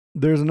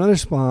 there's another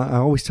spot. I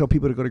always tell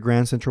people to go to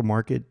Grand Central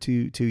Market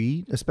to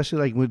eat, especially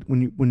like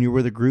when you're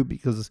with a group,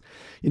 because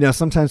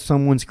sometimes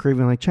someone's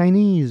craving like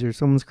Chinese or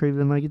someone's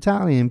craving like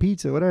Italian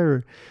pizza,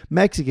 whatever,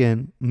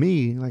 Mexican.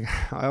 Me, like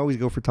I always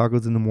go for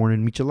tacos in the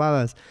morning,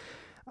 micheladas.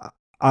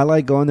 I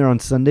like going there on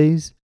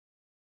Sundays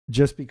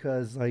just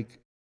because like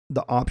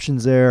the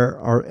options there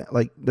are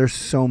like there's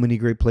so many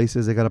great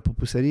places. They got a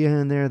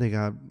pupuseria in there. They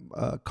got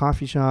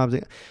coffee shops.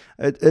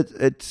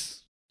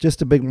 It's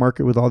just a big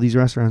market with all these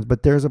restaurants.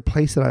 But there's a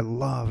place that I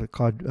love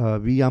called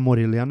Villa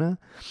Moreliana,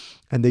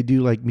 and they do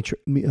like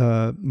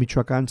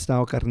Michoacan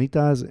style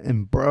carnitas.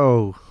 And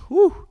bro,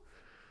 whew,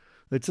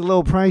 it's a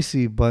little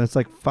pricey, but it's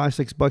like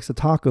 $5-6 a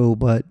taco.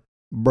 But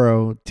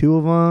bro, two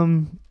of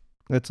them,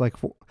 it's like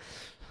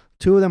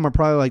two of them are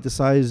probably like the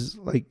size,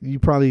 like you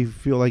probably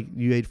feel like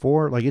you ate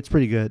four. Like it's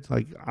pretty good.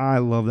 Like I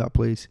love that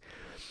place.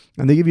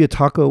 And they give you a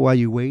taco while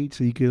you wait,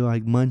 so you can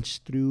like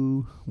munch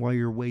through while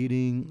you're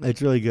waiting. It's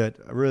really good.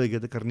 Really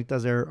good. The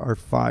carnitas there are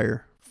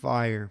fire.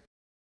 Fire.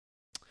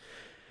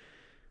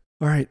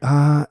 All right.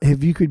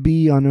 If you could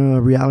be on a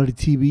reality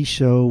TV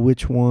show,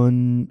 which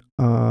one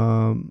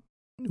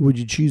would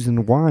you choose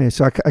and why?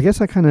 So I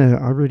guess I kind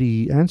of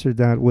already answered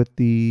that with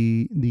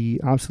the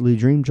absolute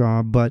dream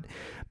job, but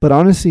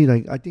honestly,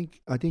 like I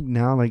think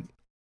now, like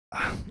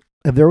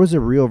if there was a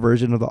real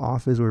version of The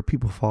Office where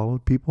people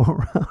followed people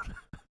around,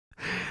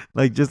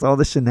 like just all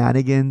the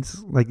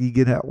shenanigans like you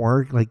get at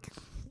work, like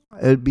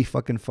it'd be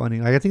fucking funny.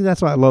 Like I think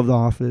that's why I love The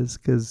Office,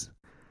 because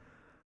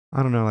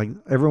I don't know, like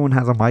everyone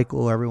has a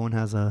Michael, everyone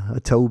has a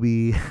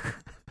Toby,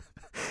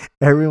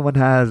 everyone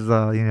has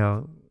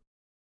a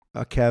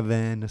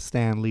Kevin, a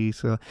Stanley.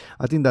 So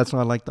I think that's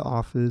why I like The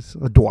Office.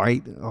 A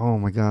Dwight. Oh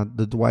my God,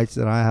 the Dwights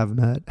that I have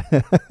met.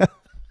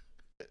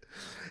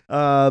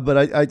 But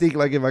I think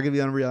like if I could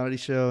be on a reality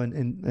show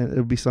and it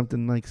would be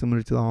something like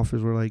similar to The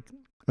Office, where like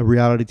a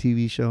reality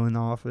TV show in The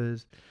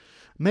Office.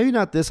 Maybe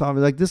not this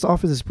office. Like this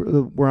office is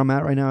where I'm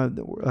at right now.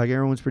 Like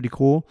everyone's pretty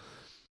cool.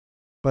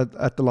 But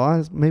at the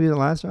last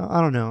job, I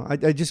don't know.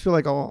 I just feel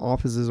like all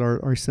offices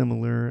are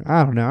similar.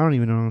 I don't know. I don't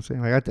even know what I'm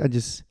saying. Like I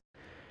just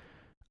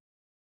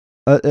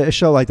a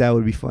show like that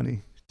would be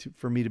funny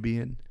for me to be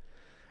in.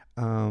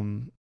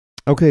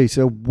 Okay,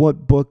 so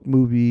what book,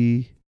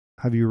 movie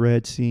have you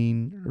read,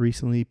 seen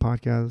recently?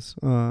 Podcasts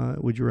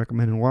would you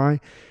recommend and why?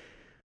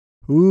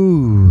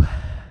 Ooh,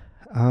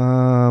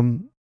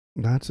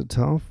 that's a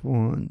tough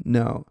one.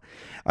 No,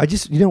 I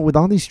just with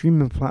all these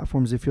streaming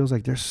platforms, it feels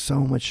like there's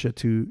so much shit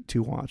to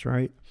watch,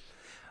 right?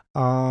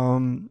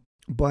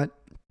 But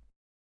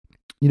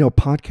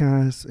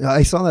podcasts.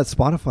 I saw that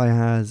Spotify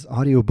has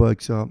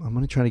audiobooks, so I'm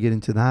gonna try to get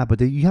into that.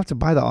 But you have to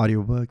buy the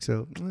audiobook,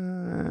 so I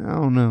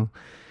don't know.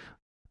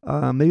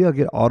 Maybe I'll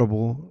get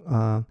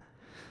Audible.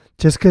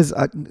 Just because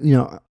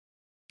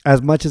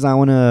as much as I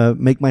want to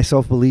make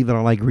myself believe that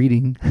I like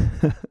reading,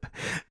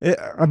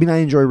 I mean I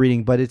enjoy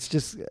reading, but it's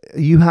just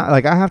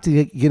I have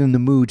to get in the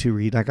mood to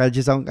read. Like I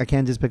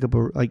can't just pick up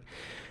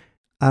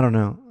I don't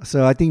know.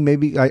 So I think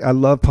maybe I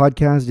love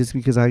podcasts just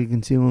because I can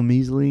consume them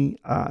easily.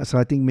 So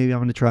I think maybe I'm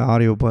going to try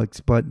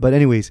audiobooks. But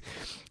anyways,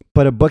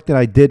 a book that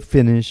I did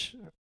finish,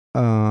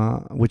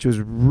 which was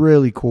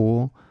really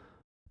cool,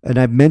 and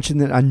I've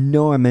mentioned it. I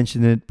know I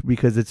mentioned it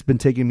because it's been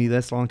taking me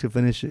this long to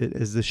finish it,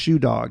 is The Shoe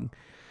Dog.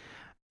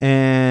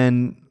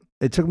 And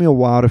it took me a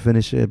while to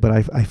finish it, but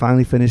I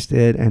finally finished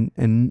it.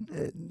 And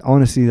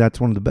honestly,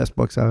 that's one of the best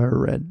books I've ever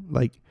read.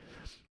 Like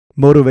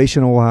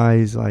motivational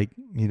wise, like,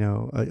 I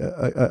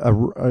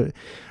don't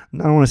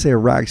want to say a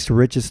rags to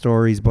riches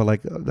stories, but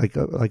like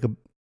a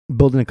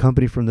building a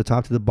company from the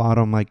top to the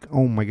bottom. Like,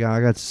 oh my God,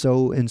 I got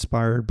so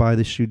inspired by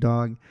The Shoe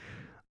Dog.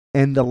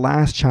 And the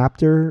last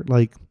chapter,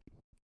 like,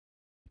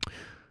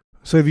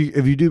 so if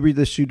you do read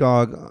The Shoe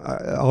Dog,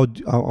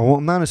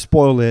 I'm not gonna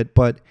spoil it,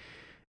 but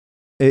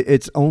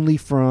it's only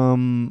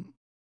from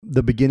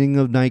the beginning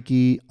of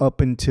Nike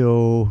up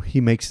until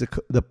he makes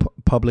the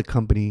public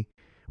company,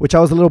 which I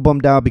was a little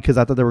bummed out because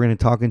I thought they were going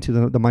to talk into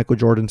the Michael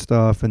Jordan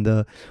stuff and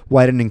the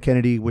Wieden and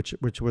Kennedy, which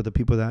were the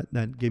people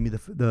that gave me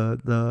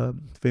the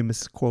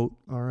famous quote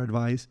or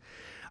advice.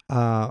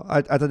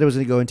 I thought they was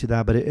going to go into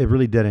that, but it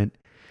really didn't.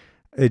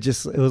 It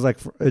was like,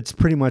 it's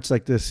pretty much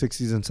like the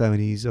 60s and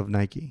 70s of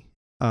Nike,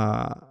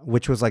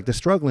 which was like the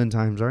struggling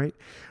times, right?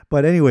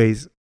 But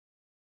anyways,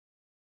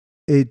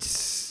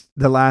 it's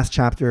the last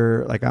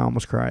chapter. Like I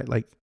almost cried.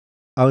 Like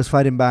I was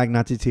fighting back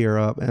not to tear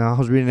up, and I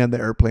was reading it on the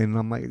airplane, and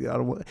I'm like,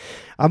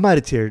 I might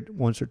have teared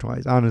once or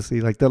twice,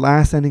 honestly. Like the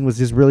last ending was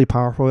just really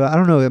powerful. I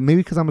don't know,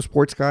 maybe because I'm a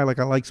sports guy, like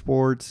I like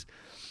sports,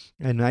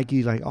 and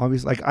Nike, like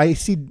obviously, like I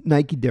see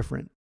Nike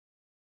different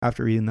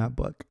after reading that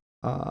book.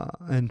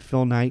 And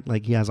Phil Knight,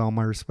 like he has all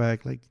my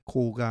respect, like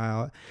cool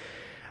guy.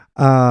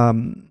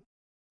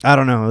 I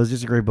don't know. It was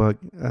just a great book.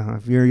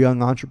 If you're a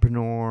young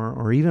entrepreneur,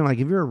 or even like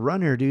if you're a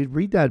runner, dude,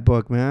 read that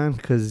book, man,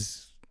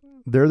 because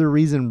they're the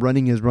reason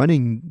running is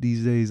running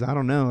these days. I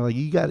don't know. Like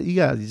you got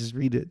to just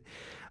read it.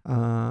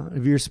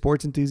 If you're a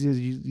sports enthusiast,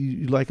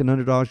 you like an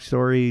underdog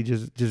story,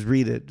 just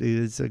read it.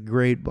 Dude. It's a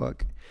great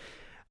book.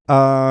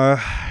 Uh,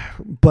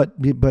 but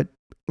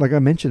like I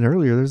mentioned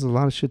earlier, there's a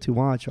lot of shit to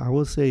watch. I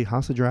will say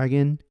House of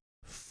Dragon,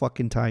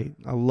 fucking tight.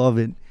 I love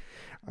it.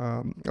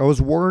 I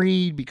was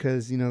worried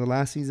because the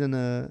last season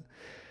of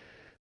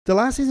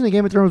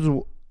Game of Thrones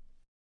was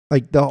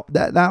like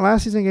that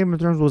last season of Game of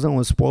Thrones wasn't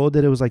what spoiled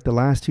it. It was like the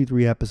last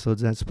 2-3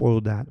 episodes that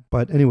spoiled that.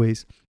 But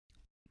anyways,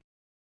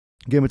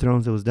 Game of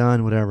Thrones, it was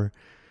done. Whatever.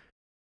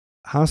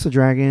 House of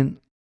Dragon,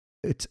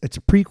 it's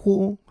a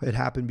prequel. It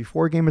happened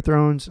before Game of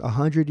Thrones,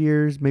 100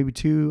 years, maybe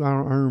two. I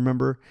don't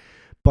remember.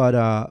 But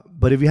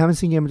if you haven't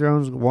seen Game of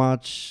Thrones,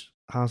 watch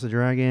House of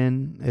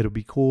Dragon. It'll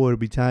be cool. It'll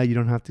be tight. You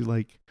don't have to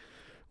like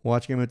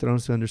watch Game of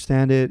Thrones to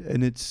understand it,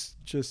 and it's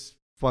just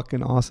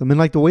fucking awesome. And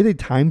like the way they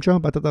time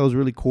jump, I thought that was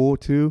really cool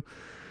too.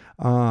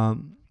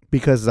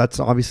 Because that's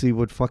obviously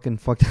what fucking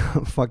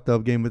fucked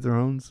up Game of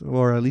Thrones,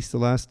 or at least the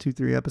last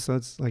 2-3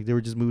 episodes. Like they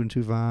were just moving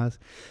too fast.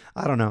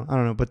 I don't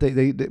know. But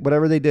they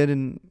whatever they did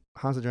in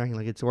House of Dragon,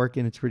 like it's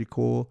working. It's pretty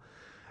cool.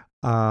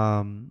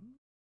 I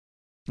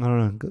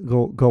don't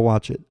know. Go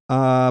watch it.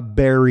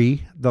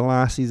 Barry, the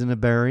last season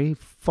of Barry,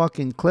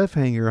 fucking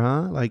cliffhanger,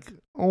 huh? Like,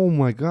 oh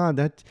my god,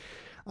 that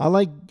I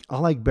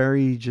like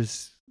Barry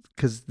just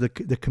because the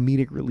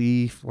comedic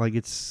relief. Like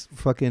it's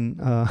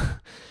fucking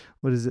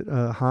what is it?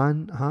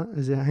 Han?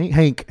 Is it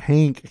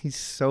Hank? He's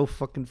so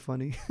fucking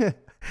funny.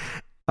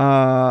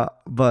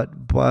 But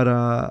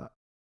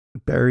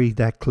Barry,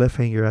 that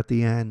cliffhanger at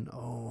the end.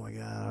 Oh my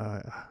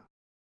god,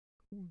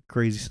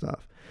 crazy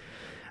stuff.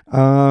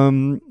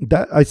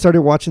 That I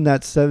started watching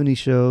that 70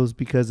 shows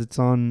because it's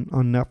on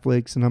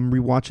Netflix, and I'm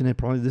rewatching it.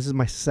 Probably this is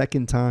my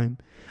second time.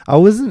 I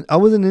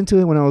wasn't into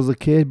it when I was a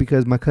kid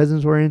because my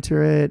cousins were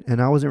into it, and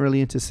I wasn't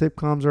really into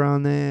sitcoms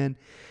around then,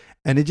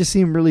 and it just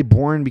seemed really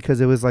boring because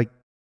it was like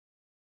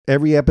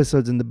every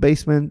episode's in the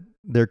basement,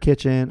 their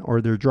kitchen,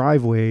 or their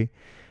driveway.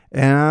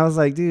 And I was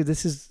like, dude,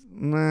 this is, I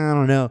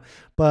don't know.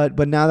 But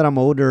now that I'm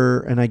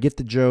older and I get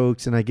the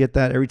jokes and I get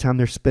that every time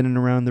they're spinning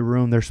around the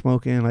room, they're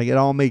smoking, like it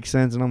all makes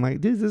sense. And I'm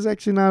like, dude, this is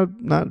actually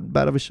not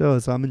bad of a show.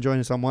 So I'm enjoying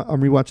it. So I'm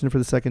rewatching it for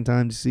the second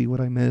time to see what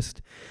I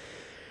missed.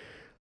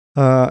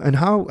 And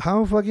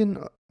how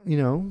fucking,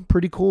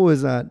 pretty cool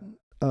is that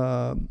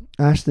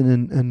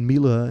Ashton and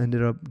Mila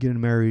ended up getting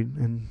married.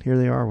 And here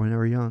they are when they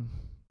were young.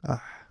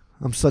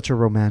 I'm such a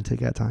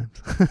romantic at times.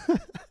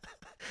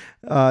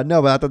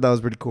 No, but I thought that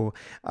was pretty cool.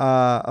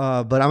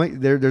 But I mean,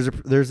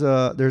 there's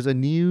a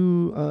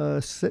new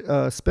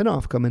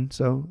spinoff coming,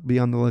 so be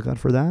on the lookout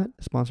for that.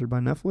 Sponsored by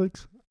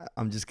Netflix.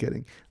 I'm just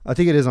kidding. I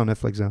think it is on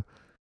Netflix though.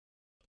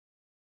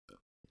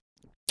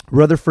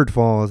 Rutherford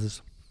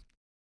Falls,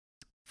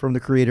 from the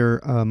creator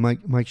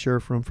Mike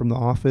Schur from The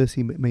Office.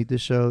 He made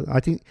this show.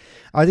 I think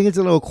it's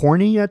a little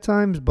corny at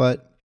times,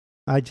 but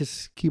I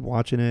just keep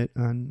watching it,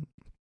 and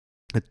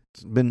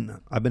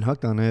I've been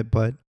hooked on it,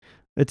 but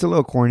it's a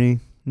little corny.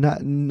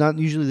 Not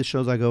usually the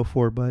shows I go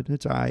for, but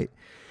it's alright.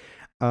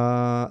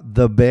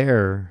 The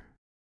Bear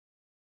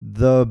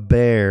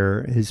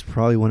is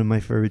probably one of my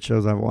favorite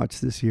shows I've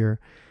watched this year.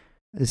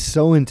 It's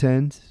so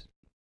intense.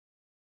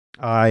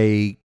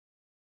 I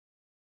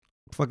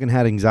fucking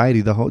had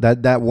anxiety the whole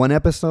that one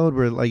episode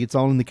where like it's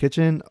all in the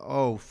kitchen.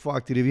 Oh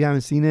fuck, dude! If you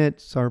haven't seen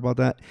it, sorry about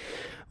that.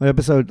 What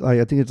episode?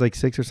 Like I think it's like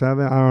 6 or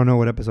 7. I don't know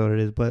what episode it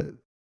is, but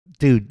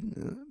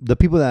dude, the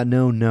people that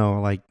know.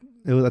 Like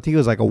I think it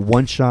was like a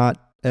one shot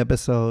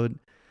episode.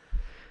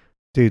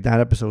 Dude, that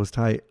episode was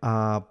tight.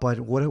 But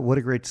what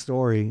a great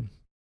story.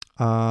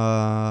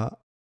 There's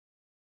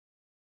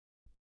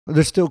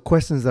still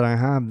questions that I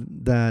have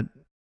that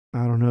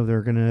I don't know if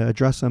they're gonna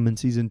address them in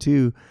season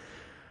 2.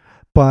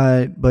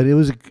 But it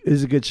was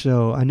a good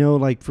show. I know,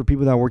 like for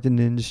people that worked in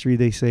the industry,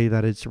 they say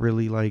that it's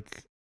really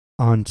like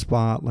on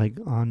spot, like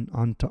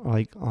on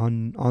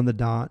the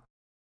dot,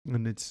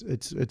 and it's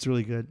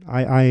really good.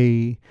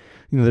 I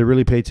they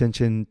really pay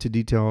attention to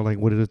detail, like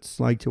what it's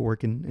like to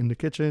work in the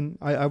kitchen.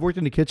 I've worked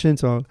in the kitchen,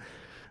 so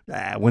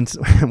one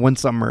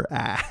summer,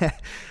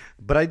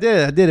 but I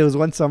did. It was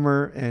one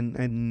summer,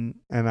 and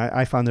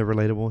I found it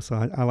relatable. So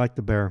I like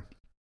The Bear.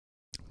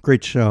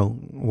 Great show.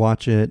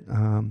 Watch it.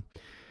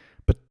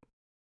 But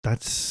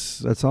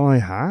that's all I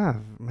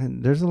have.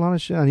 Man, there's a lot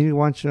of shit I need to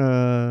watch.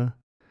 There's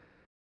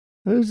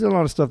a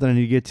lot of stuff that I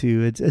need to get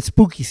to. It's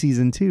spooky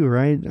season too,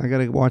 right? I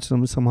gotta watch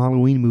some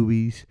Halloween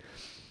movies.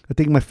 I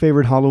think my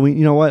favorite Halloween.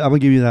 You know what? I'm gonna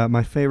give you that.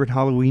 My favorite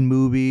Halloween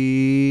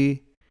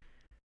movie.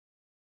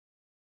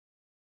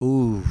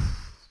 Ooh,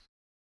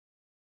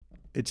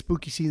 it's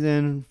spooky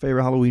season.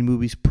 Favorite Halloween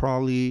movies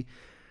probably.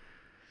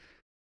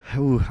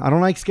 Ooh, I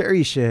don't like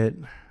scary shit.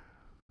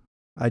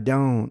 I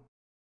don't.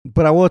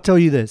 But I will tell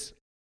you this.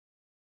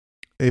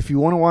 If you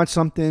want to watch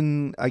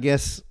something, I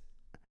guess,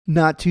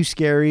 not too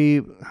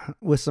scary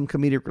with some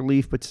comedic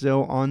relief, but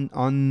still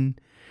on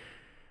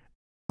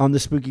the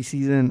spooky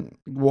season,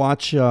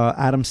 watch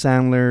Adam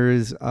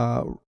Sandler's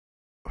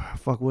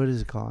what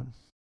is it called?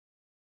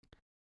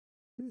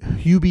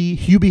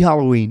 Hubie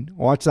Halloween.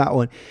 Watch that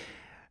one.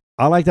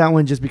 I like that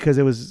one just because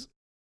it was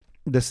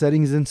the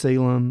settings in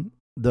Salem.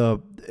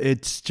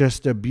 It's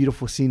just a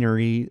beautiful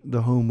scenery.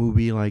 The whole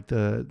movie, like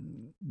the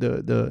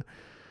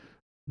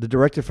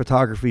director of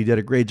photography did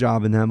a great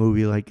job in that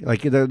movie. Like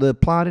the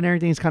plot and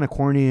everything is kind of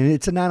corny, and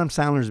it's an Adam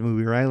Sandler's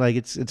movie, right? Like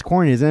it's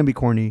corny. It's gonna be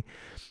corny,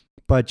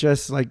 but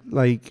just like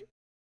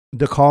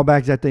the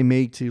callbacks that they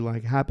make to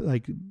like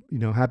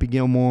Happy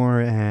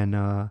Gilmore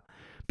and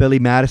Billy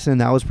Madison,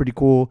 that was pretty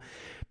cool.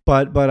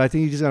 But I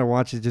think you just gotta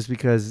watch it just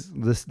because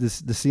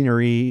the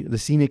scenery, the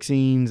scenic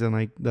scenes, and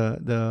like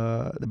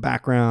the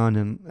background,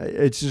 and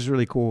it's just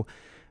really cool.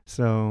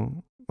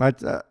 So I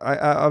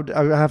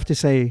have to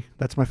say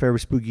that's my favorite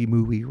spooky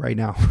movie right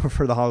now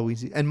for the Halloween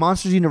season. And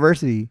Monsters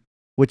University,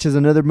 which is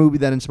another movie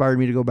that inspired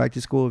me to go back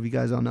to school. If you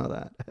guys don't know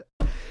that,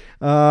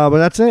 but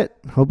that's it.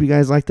 Hope you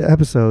guys liked the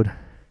episode.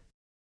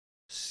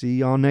 See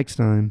y'all next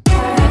time.